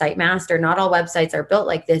website master. Not all websites are built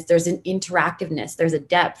like this. There's an interactiveness, there's a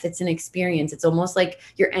depth, it's an experience. It's almost like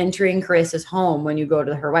you're entering Karissa's home when you go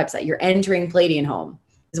to her website. You're entering Palladian home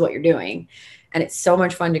is what you're doing. And it's so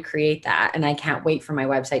much fun to create that. And I can't wait for my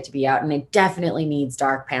website to be out. And it definitely needs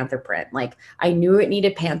dark panther print. Like I knew it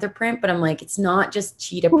needed panther print, but I'm like, it's not just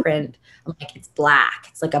cheetah print. I'm like, it's black.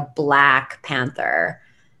 It's like a black panther.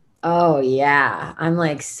 Oh yeah. I'm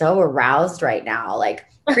like so aroused right now. Like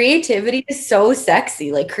creativity is so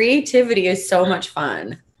sexy. Like creativity is so much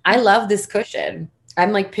fun. I love this cushion.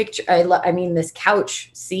 I'm like I mean, this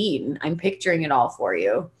couch scene, I'm picturing it all for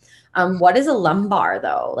you. What is a lumbar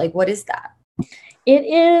though? Like, what is that? It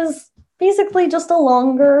is basically just a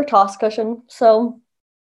longer toss cushion. So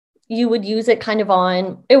you would use it kind of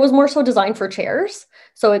on, it was more so designed for chairs.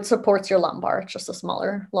 So it supports your lumbar. It's just a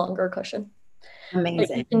smaller, longer cushion. Amazing.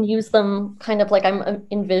 But you can use them kind of like, I'm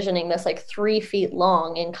envisioning this like 3 feet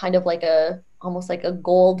long in kind of like almost like a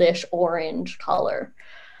goldish orange color.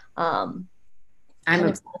 I'm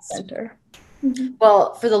obsessed. Center.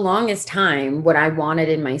 Well, for the longest time, what I wanted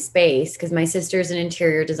in my space, because my sister's an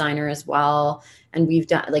interior designer as well. And we've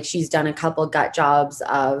done, like, she's done a couple gut jobs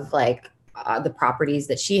of like the properties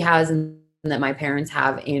that she has and that my parents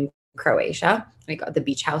have in Croatia, like the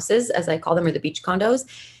beach houses, as I call them, or the beach condos.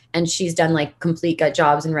 And she's done like complete gut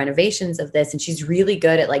jobs and renovations of this. And she's really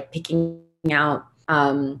good at like picking out,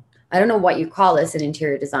 I don't know what you call this in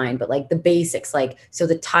interior design, but like the basics, like, so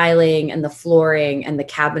the tiling and the flooring and the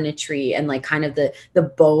cabinetry and like kind of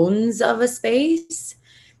the bones of a space.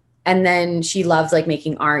 And then she loves like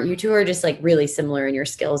making art. You two are just like really similar in your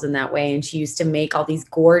skills in that way. And she used to make all these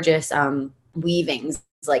gorgeous weavings,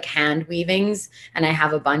 like hand weavings. And I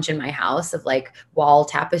have a bunch in my house of like wall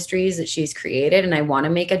tapestries that she's created. And I want to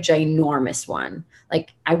make a ginormous one.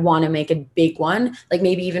 Like I want to make a big one, like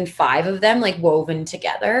maybe even 5 of them like woven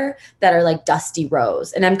together that are like dusty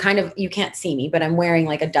rose. And I'm kind of, you can't see me, but I'm wearing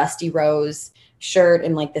like a dusty rose shirt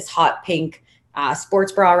and like this hot pink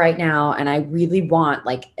sports bra right now. And I really want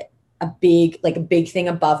like a big thing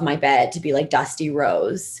above my bed to be like dusty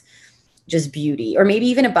rose, just beauty. Or maybe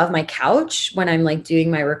even above my couch when I'm like doing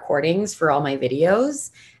my recordings for all my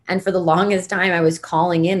videos. And for the longest time, I was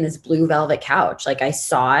calling in this blue velvet couch. Like I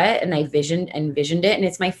saw it and I envisioned it. And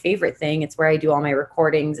it's my favorite thing. It's where I do all my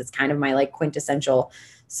recordings. It's kind of my like quintessential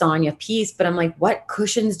Sonia piece. But I'm like, what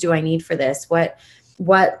cushions do I need for this? What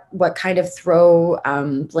kind of throw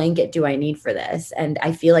blanket do I need for this? And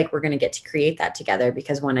I feel like we're going to get to create that together,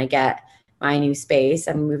 because when I get my new space,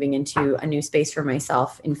 I'm moving into a new space for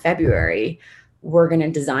myself in February. We're going to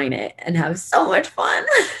design it and have so much fun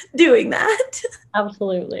doing that.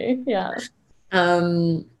 Absolutely. Yeah.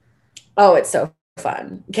 Oh, it's so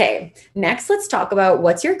fun. Okay. Next, let's talk about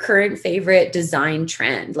what's your current favorite design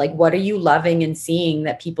trend? Like, what are you loving and seeing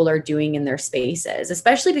that people are doing in their spaces,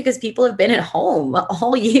 especially because people have been at home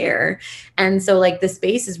all year. And so like the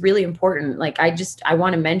space is really important. Like, I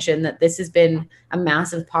want to mention that this has been a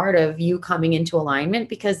massive part of you coming into alignment,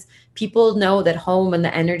 because people know that home and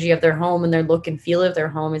the energy of their home and their look and feel of their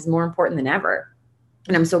home is more important than ever.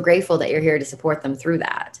 And I'm so grateful that you're here to support them through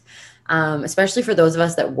that. Especially for those of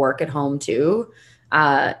us that work at home too.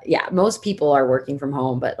 Yeah, most people are working from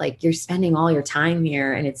home, but like you're spending all your time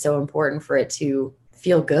here, and it's so important for it to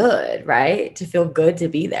feel good, right? To feel good to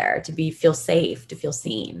be there, feel safe, to feel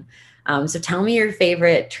seen. So tell me your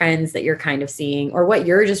favorite trends that you're kind of seeing, or what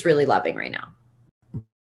you're just really loving right now.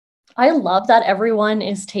 I love that everyone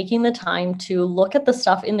is taking the time to look at the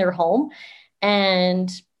stuff in their home and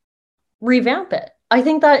revamp it. I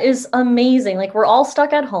think that is amazing. Like we're all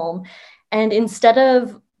stuck at home, and instead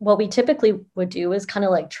of what we typically would do is kind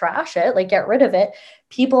of like trash it, like get rid of it,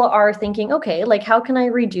 people are thinking, okay, like how can I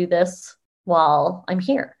redo this while I'm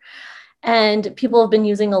here? And people have been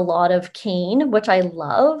using a lot of cane, which I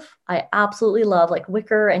love. I absolutely love like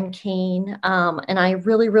wicker and cane. And I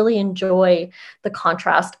really, really enjoy the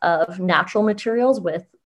contrast of natural materials with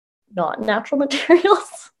not natural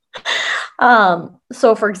materials.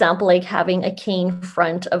 So for example, like having a cane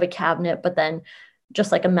front of a cabinet, but then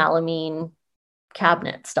just like a melamine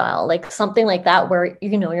cabinet style, like something like that, where,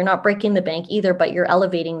 you know, you're not breaking the bank either, but you're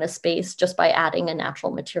elevating the space just by adding a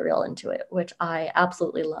natural material into it, which I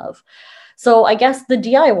absolutely love. So I guess the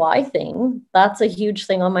DIY thing, that's a huge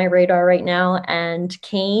thing on my radar right now, and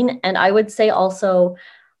cane. And I would say also,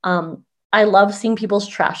 I love seeing people's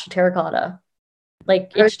trash to terracotta.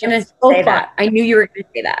 Like, I was it's going to just so say fun. that. I knew you were going to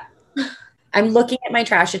say that. I'm looking at my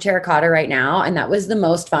trash to terracotta right now, and that was the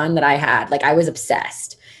most fun that I had. Like, I was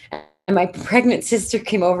obsessed. And my pregnant sister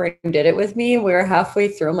came over and did it with me. And we were halfway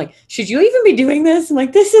through. I'm like, should you even be doing this? I'm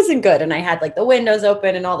like, this isn't good. And I had like the windows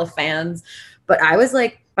open and all the fans, but I was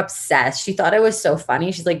like obsessed. She thought I was so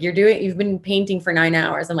funny. She's like, you've been painting for 9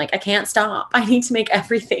 hours. I'm like, I can't stop. I need to make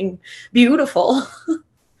everything beautiful.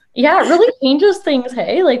 Yeah, it really changes things,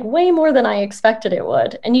 hey, like way more than I expected it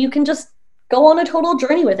would. And you can just go on a total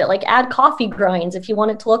journey with it, like add coffee grinds if you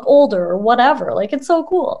want it to look older or whatever. Like, it's so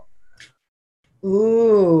cool.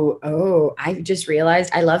 Ooh, oh, I just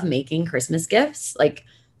realized I love making Christmas gifts. Like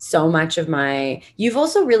so much of you've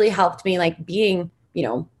also really helped me like being,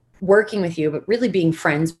 working with you, but really being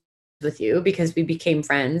friends with you because we became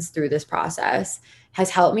friends through this process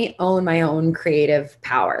has helped me own my own creative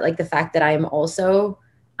power. Like the fact that I am also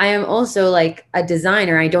like a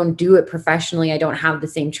designer. I don't do it professionally. I don't have the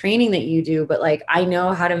same training that you do, but like I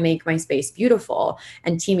know how to make my space beautiful,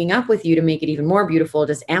 and teaming up with you to make it even more beautiful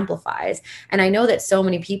just amplifies. And I know that so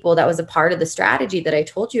many people, that was a part of the strategy that I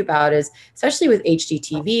told you about, is especially with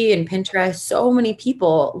HGTV and Pinterest, so many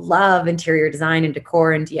people love interior design and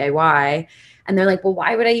decor and DIY. And they're like, well,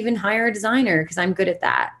 why would I even hire a designer? Because I'm good at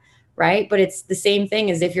that. Right. But it's the same thing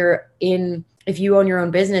as if you own your own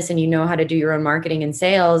business and you know how to do your own marketing and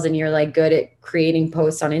sales, and you're like good at creating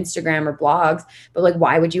posts on Instagram or blogs, but like,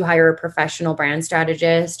 why would you hire a professional brand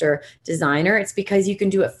strategist or designer? It's because you can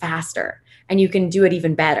do it faster and you can do it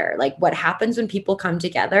even better. Like what happens when people come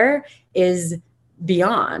together is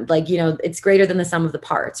beyond, like, it's greater than the sum of the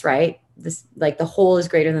parts, right? This, like, the whole is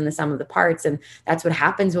greater than the sum of the parts. And that's what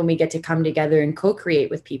happens when we get to come together and co-create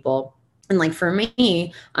with people. And like for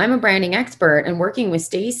me, I'm a branding expert, and working with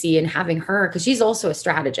Stacy and having her, because she's also a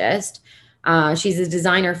strategist. She's a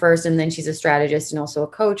designer first, and then she's a strategist and also a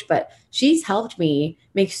coach. But she's helped me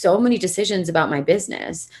make so many decisions about my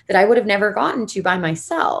business that I would have never gotten to by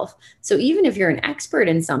myself. So even if you're an expert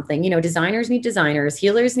in something, designers need designers,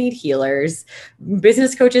 healers need healers,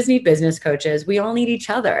 business coaches need business coaches. We all need each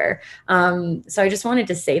other. So I just wanted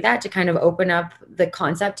to say that to kind of open up the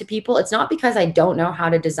concept to people. It's not because I don't know how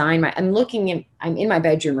to design I'm in my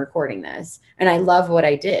bedroom recording this, and I love what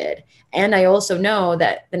I did. And I also know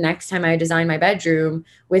that the next time I design my bedroom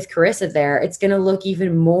with Karissa there, it's going to look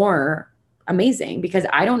even more amazing because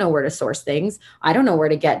I don't know where to source things. I don't know where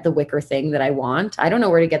to get the wicker thing that I want. I don't know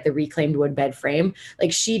where to get the reclaimed wood bed frame.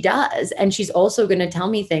 Like she does. And she's also going to tell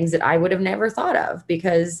me things that I would have never thought of,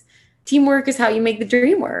 because teamwork is how you make the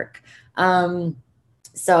dream work.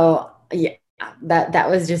 So yeah, that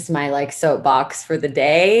was just my like soapbox for the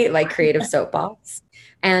day, like creative soapbox.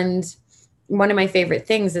 And one of my favorite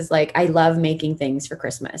things is like, I love making things for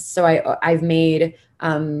Christmas. So I've made,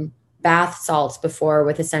 bath salts before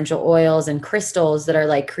with essential oils and crystals that are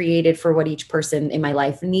like created for what each person in my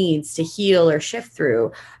life needs to heal or shift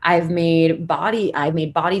through. I've made body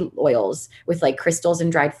oils with like crystals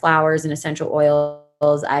and dried flowers and essential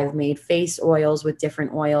oils. I've made face oils with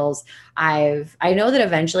different oils. I know that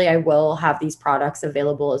eventually I will have these products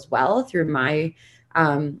available as well through my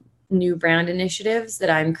new brand initiatives that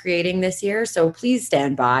I'm creating this year. So please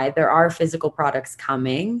stand by. There are physical products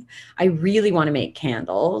coming. I really want to make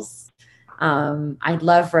candles. I'd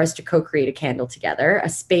love for us to co-create a candle together, a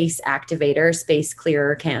space activator, space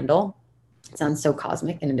clearer candle. It sounds so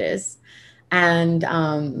cosmic, and it is. And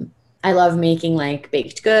I love making like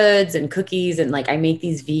baked goods and cookies, and like I make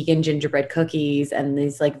these vegan gingerbread cookies and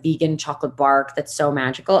these like vegan chocolate bark that's so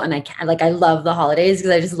magical. And I love the holidays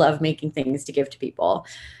because I just love making things to give to people.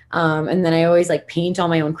 And then I always like paint all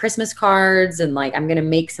my own Christmas cards, and like I'm gonna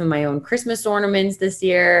make some of my own Christmas ornaments this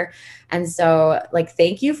year. And so like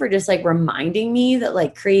thank you for just like reminding me that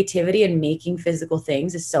like creativity and making physical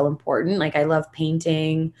things is so important. Like I love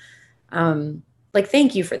painting. Like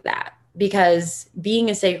thank you for that, because being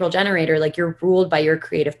a sacral generator, like you're ruled by your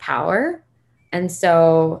creative power. And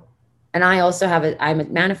so, and I also I'm a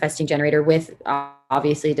manifesting generator with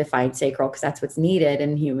obviously defined sacral, because that's what's needed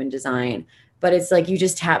in human design. But it's like you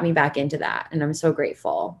just tap me back into that, and I'm so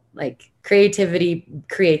grateful. Like creativity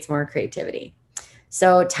creates more creativity.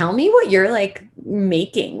 So tell me what you're like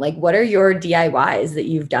making. Like, what are your DIYs that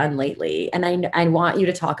you've done lately? And I want you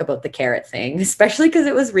to talk about the carrot thing, especially because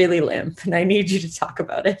it was really limp, and I need you to talk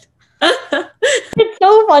about it. It's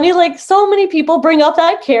so funny. Like, so many people bring up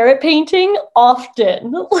that carrot painting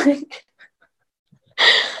often. Like,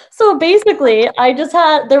 so basically,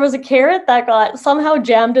 there was a carrot that got somehow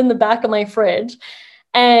jammed in the back of my fridge,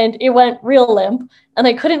 and it went real limp, and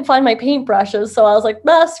I couldn't find my paintbrushes. So I was like,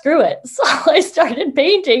 screw it. So I started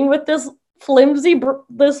painting with this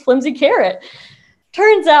flimsy carrot.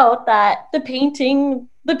 turns out that the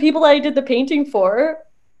people that I did the painting for,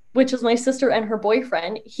 which is my sister and her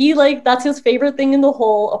boyfriend, he like that's his favorite thing in the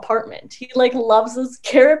whole apartment. He like loves his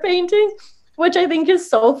carrot painting, which I think is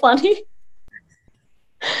so funny.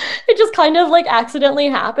 It just kind of like accidentally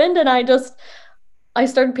happened, and I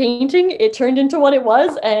started painting. It turned into what it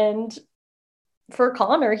was, and for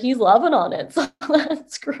Connor, he's loving on it. So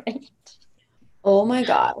that's great. Oh my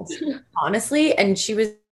God. Honestly, and she was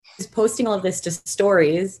posting all of this to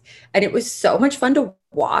stories, and it was so much fun to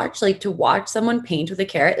watch, like to watch someone paint with a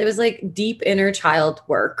carrot. It was like deep inner child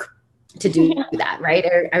work to do Yeah. that, right?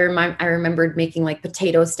 I remembered making like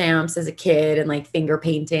potato stamps as a kid and like finger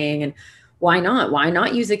painting, and why not? Why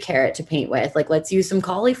not use a carrot to paint with? Like, let's use some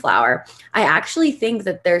cauliflower. I actually think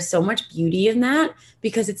that there's so much beauty in that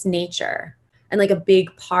because it's nature. And like a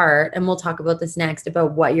big part, and we'll talk about this next,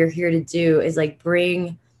 about what you're here to do is like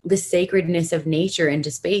bring the sacredness of nature into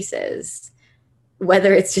spaces,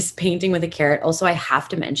 whether it's just painting with a carrot. Also, I have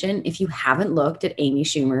to mention, if you haven't looked at Amy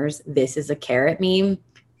Schumer's This Is a Carrot meme,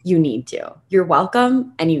 you need to. You're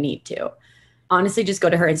welcome, and you need to. Honestly, just go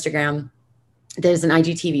to her Instagram. There's an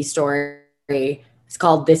IGTV story. It's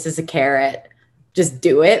called This Is a Carrot. Just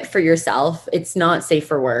do it for yourself. It's not safe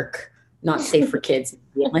for work, not safe for kids,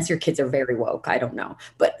 unless your kids are very woke. I don't know.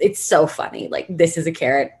 But it's so funny. Like, This Is a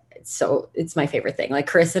Carrot. It's my favorite thing. Like,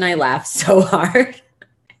 Chris and I laughed so hard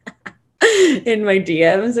in my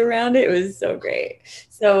DMs around it. It was so great.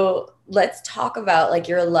 So let's talk about like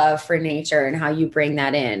your love for nature and how you bring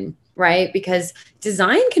that in, right? Because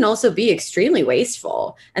design can also be extremely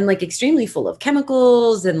wasteful and like extremely full of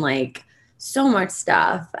chemicals and like so much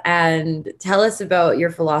stuff. And tell us about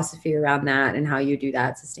your philosophy around that and how you do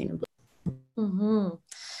that sustainably. Mm-hmm.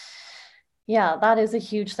 Yeah, that is a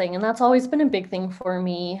huge thing. And that's always been a big thing for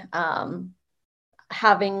me.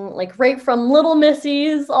 Having like right from little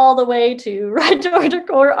missies all the way to red door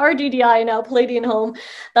decor, RDDI, now Palladian home,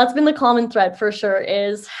 that's been the common thread for sure,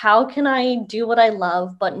 is how can I do what I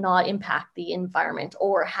love but not impact the environment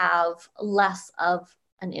or have less of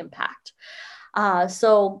an impact.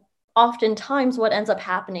 So oftentimes what ends up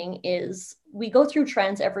happening is we go through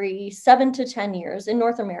trends every 7 to 10 years. In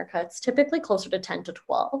North America, it's typically closer to 10 to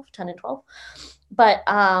 12, 10 and 12. But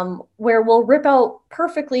where we'll rip out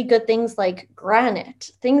perfectly good things like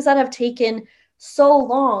granite, things that have taken so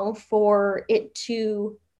long for it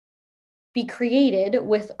to be created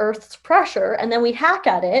with Earth's pressure, and then we hack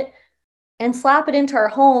at it and slap it into our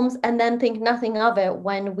homes and then think nothing of it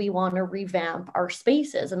when we want to revamp our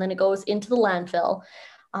spaces. And then it goes into the landfill.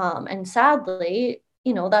 And sadly,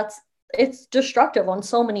 it's destructive on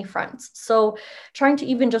so many fronts. So trying to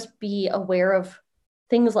even just be aware of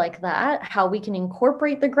things like that, how we can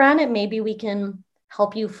incorporate the granite, maybe we can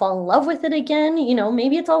help you fall in love with it again.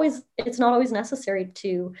 Maybe it's not always necessary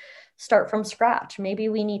to start from scratch. Maybe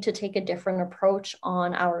we need to take a different approach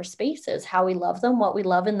on our spaces, how we love them, what we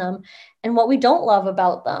love in them, and what we don't love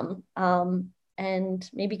about them. And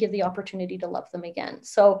maybe give the opportunity to love them again.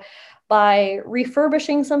 So by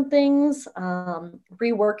refurbishing some things,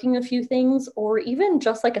 reworking a few things, or even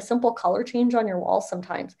just like a simple color change on your walls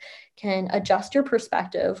sometimes can adjust your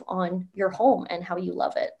perspective on your home and how you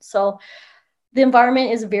love it. So the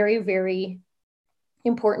environment is very, very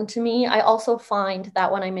important to me. I also find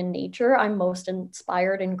that when I'm in nature, I'm most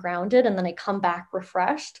inspired and grounded, and then I come back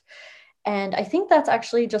refreshed. And I think that's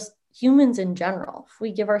actually just humans in general. If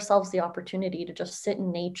we give ourselves the opportunity to just sit in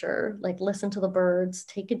nature, like listen to the birds,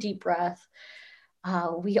 take a deep breath,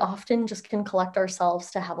 we often just can collect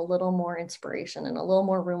ourselves to have a little more inspiration and a little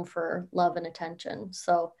more room for love and attention.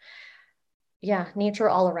 So yeah, nature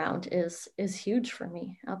all around is huge for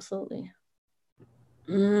me. Absolutely.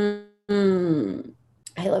 Mm,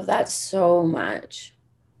 I love that so much.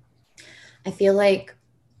 I feel like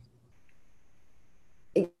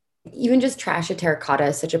even just trashy terracotta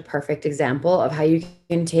is such a perfect example of how you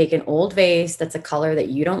can take an old vase that's a color that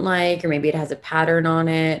you don't like, or maybe it has a pattern on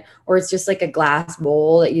it, or it's just like a glass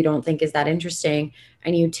bowl that you don't think is that interesting.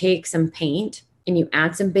 And you take some paint and you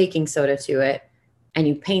add some baking soda to it and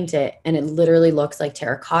you paint it, and it literally looks like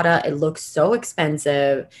terracotta. It looks so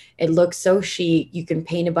expensive. It looks so chic. You can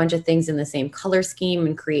paint a bunch of things in the same color scheme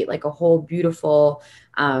and create like a whole beautiful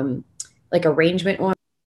like arrangement. Oh,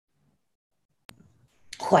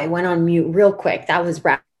 I went on mute real quick. That was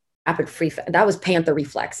rapid free. That was panther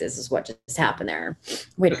reflexes is what just happened there.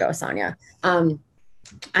 Way to go, Sonia.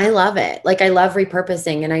 I love it. Like, I love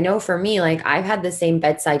repurposing. And I know for me, like, I've had the same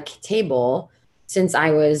bedside table since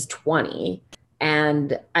I was 20.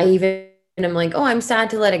 And I even am like, oh, I'm sad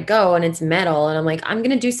to let it go. And it's metal. And I'm like, I'm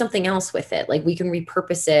going to do something else with it. Like, we can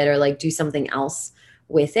repurpose it or like do something else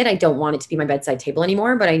with it. I don't want it to be my bedside table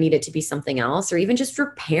anymore, but I need it to be something else, or even just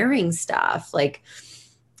repairing stuff. Like,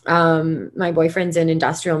 my boyfriend's an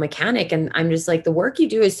industrial mechanic, and I'm just like, the work you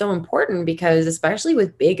do is so important, because especially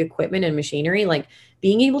with big equipment and machinery, like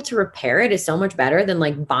being able to repair it is so much better than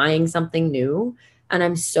like buying something new. And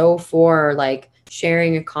I'm so for like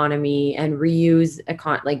sharing economy and like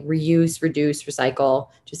reuse, reduce, recycle.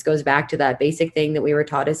 Just goes back to that basic thing that we were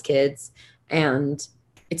taught as kids. And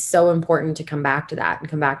it's so important to come back to that and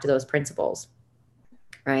come back to those principles,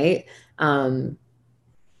 right? um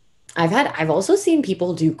I've also seen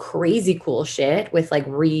people do crazy cool shit with like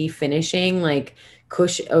refinishing, like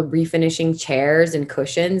refinishing chairs and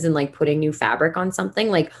cushions, and like putting new fabric on something.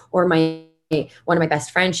 Like, or my one of my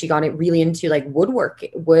best friends, she got it really into like wood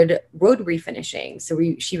refinishing. So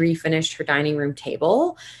she refinished her dining room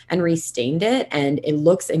table and restained it, and it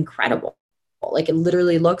looks incredible. Like, it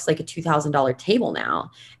literally looks like a $2,000 table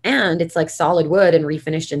now, and it's like solid wood and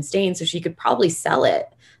refinished and stained. So she could probably sell it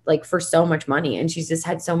like for so much money, and she's just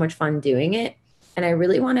had so much fun doing it. And I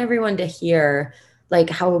really want everyone to hear like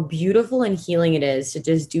how beautiful and healing it is to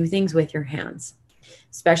just do things with your hands,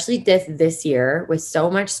 especially this year with so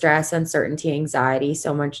much stress, uncertainty, anxiety,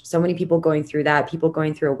 so many people going through that, people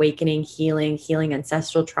going through awakening, healing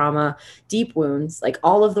ancestral trauma, deep wounds, like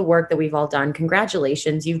all of the work that we've all done.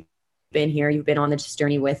 Congratulations, you've been here, you've been on this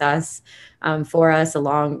journey with us, for us,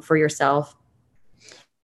 along for yourself.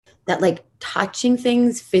 That like touching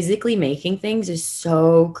things, physically making things is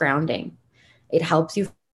so grounding. It helps you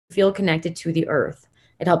feel connected to the earth.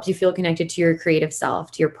 It helps you feel connected to your creative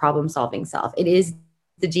self, to your problem solving self. It is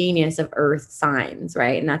the genius of earth signs,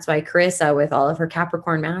 right? And that's why Karissa, with all of her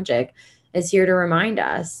Capricorn magic, is here to remind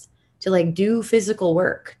us to like do physical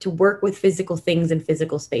work, to work with physical things and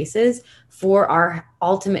physical spaces for our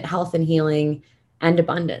ultimate health and healing and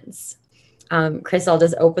abundance. Chris, I'll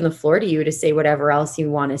just open the floor to you to say whatever else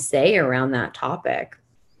you want to say around that topic.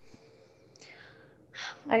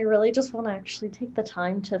 I really just want to actually take the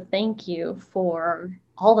time to thank you for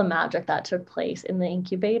all the magic that took place in the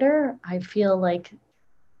incubator. I feel like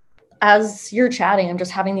as you're chatting, I'm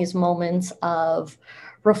just having these moments of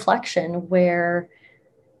reflection where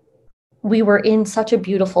we were in such a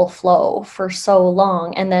beautiful flow for so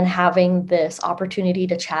long, and then having this opportunity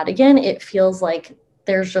to chat again, it feels like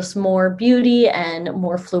there's just more beauty and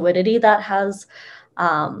more fluidity that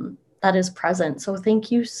is present. So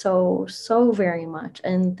thank you so very much,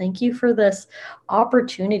 and thank you for this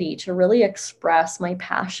opportunity to really express my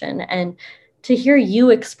passion, and to hear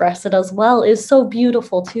you express it as well is so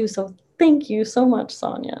beautiful too. So thank you so much,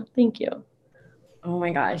 Sonia. Thank you. Oh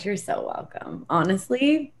my gosh, you're so welcome.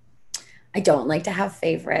 Honestly, I don't like to have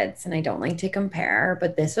favorites and I don't like to compare,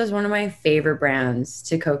 but this was one of my favorite brands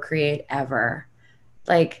to co-create ever.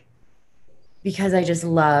 Like, because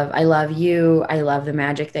I love you. I love the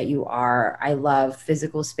magic that you are. I love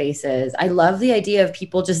physical spaces. I love the idea of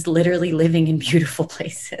people just literally living in beautiful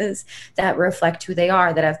places that reflect who they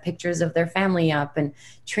are, that have pictures of their family up, and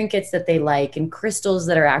trinkets that they like, and crystals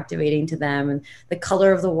that are activating to them. And the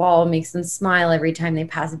color of the wall makes them smile every time they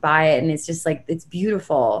pass by it. And it's just like, it's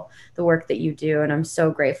beautiful, the work that you do. And I'm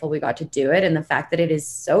so grateful we got to do it. And the fact that it is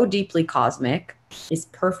so deeply cosmic is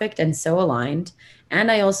perfect and so aligned. And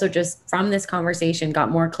I also just from this conversation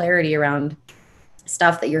got more clarity around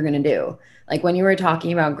stuff that you're going to do. Like when you were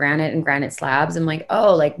talking about granite and granite slabs, I'm like,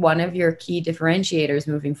 oh, like one of your key differentiators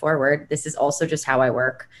moving forward. This is also just how I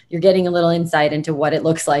work. You're getting a little insight into what it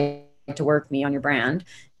looks like to work with me on your brand.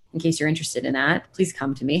 In case you're interested in that, please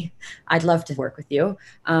come to me. I'd love to work with you.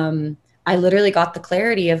 I literally got the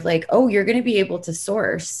clarity of like, oh, you're going to be able to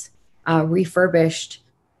source refurbished,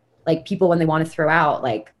 like people when they want to throw out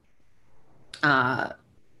like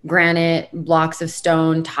granite blocks of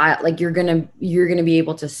stone tile, like you're gonna be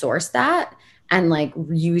able to source that and like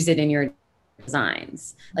use it in your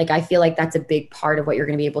designs. Like I feel like that's a big part of what you're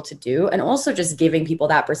going to be able to do. And also just giving people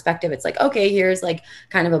that perspective. It's like, okay, here's like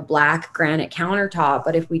kind of a black granite countertop,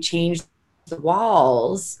 but if we change the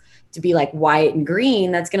walls to be like white and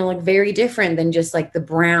green, that's going to look very different than just like the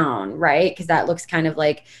brown, right? Because that looks kind of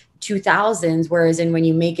like 2000s, whereas in when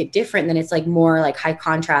you make it different, then it's like more like high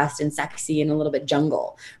contrast and sexy and a little bit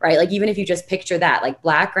jungle, right? Like even if you just picture that, like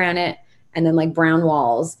black granite and then like brown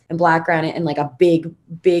walls and black granite and like a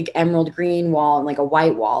big emerald green wall and like a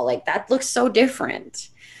white wall, like that looks so different,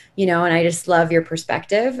 you know? And I just love your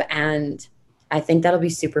perspective, and I think that'll be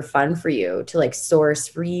super fun for you to like source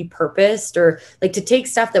repurposed, or like to take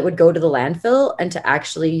stuff that would go to the landfill and to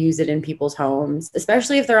actually use it in people's homes,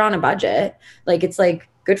 especially if they're on a budget. Like it's like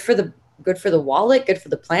good for the wallet, good for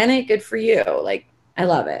the planet, good for you. Like I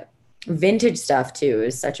love it. Vintage stuff too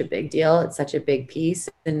is such a big deal. It's such a big piece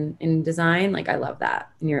in design. Like I love that.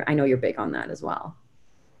 And I know you're big on that as well.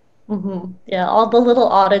 Yeah, all the little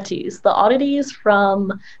oddities. The oddities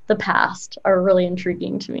from the past are really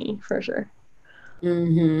intriguing to me for sure.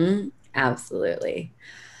 Absolutely.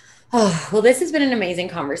 Oh, well, this has been an amazing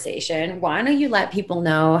conversation. Why don't you let people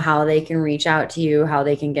know how they can reach out to you, how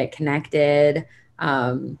they can get connected?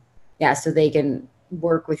 Yeah, so they can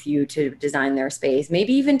work with you to design their space.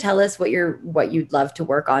 Maybe even tell us what you'd love to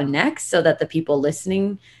work on next, so that the people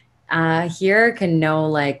listening here can know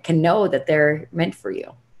that they're meant for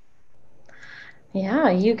you. Yeah,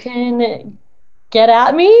 you can get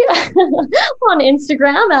at me on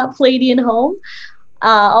Instagram at Palladian Home.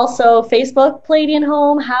 Also, Facebook, Palladian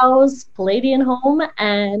Home, House, Palladian Home,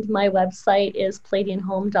 and my website is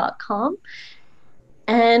palladianhome.com.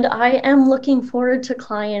 And I am looking forward to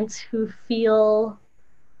clients who feel,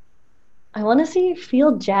 I want to say,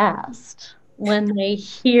 feel jazzed when they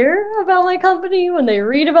hear about my company, when they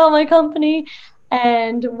read about my company,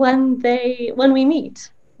 and when we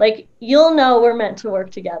meet. Like, you'll know we're meant to work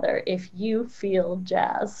together if you feel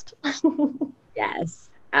jazzed. Yes,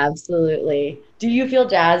 absolutely. Do you feel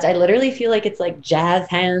jazzed? I literally feel like it's like jazz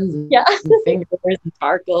hands Yeah. and fingers and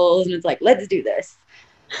sparkles, and it's like, let's do this.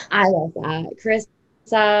 I love that. Chris,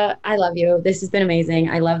 I love you. This has been amazing.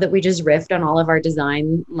 I love that we just riffed on all of our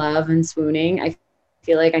design love and swooning. I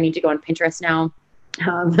feel like I need to go on Pinterest now.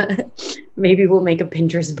 Um, maybe we'll make a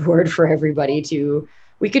Pinterest board for everybody to.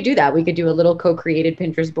 We could do that. We could do a little co-created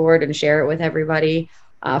Pinterest board and share it with everybody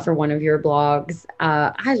for one of your blogs.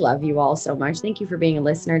 I love you all so much. Thank you for being a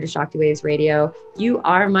listener to Shakti Waves Radio. You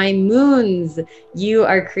are my moons. You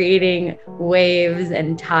are creating waves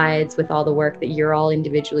and tides with all the work that you're all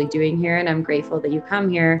individually doing here. And I'm grateful that you come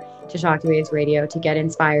here to Shakti Waves Radio to get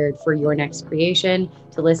inspired for your next creation,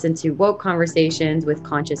 to listen to woke conversations with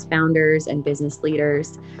conscious founders and business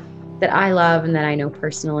leaders that I love and that I know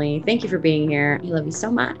personally. Thank you for being here. I love you so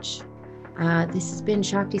much. This has been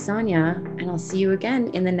Shakti Sanya, and I'll see you again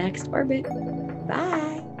in the next orbit. Bye.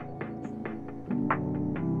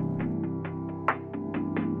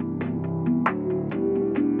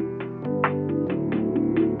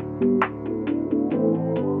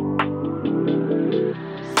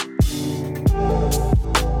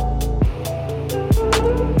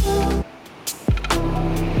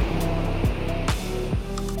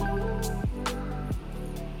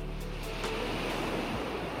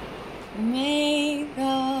 May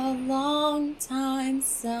the long time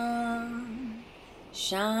sun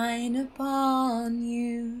shine upon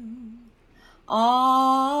you,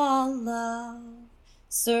 all love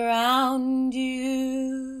surround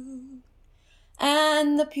you,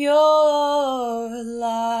 and the pure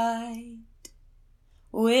light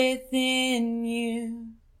within you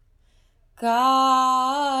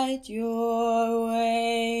guide your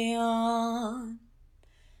way on,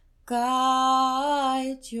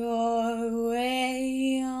 guide your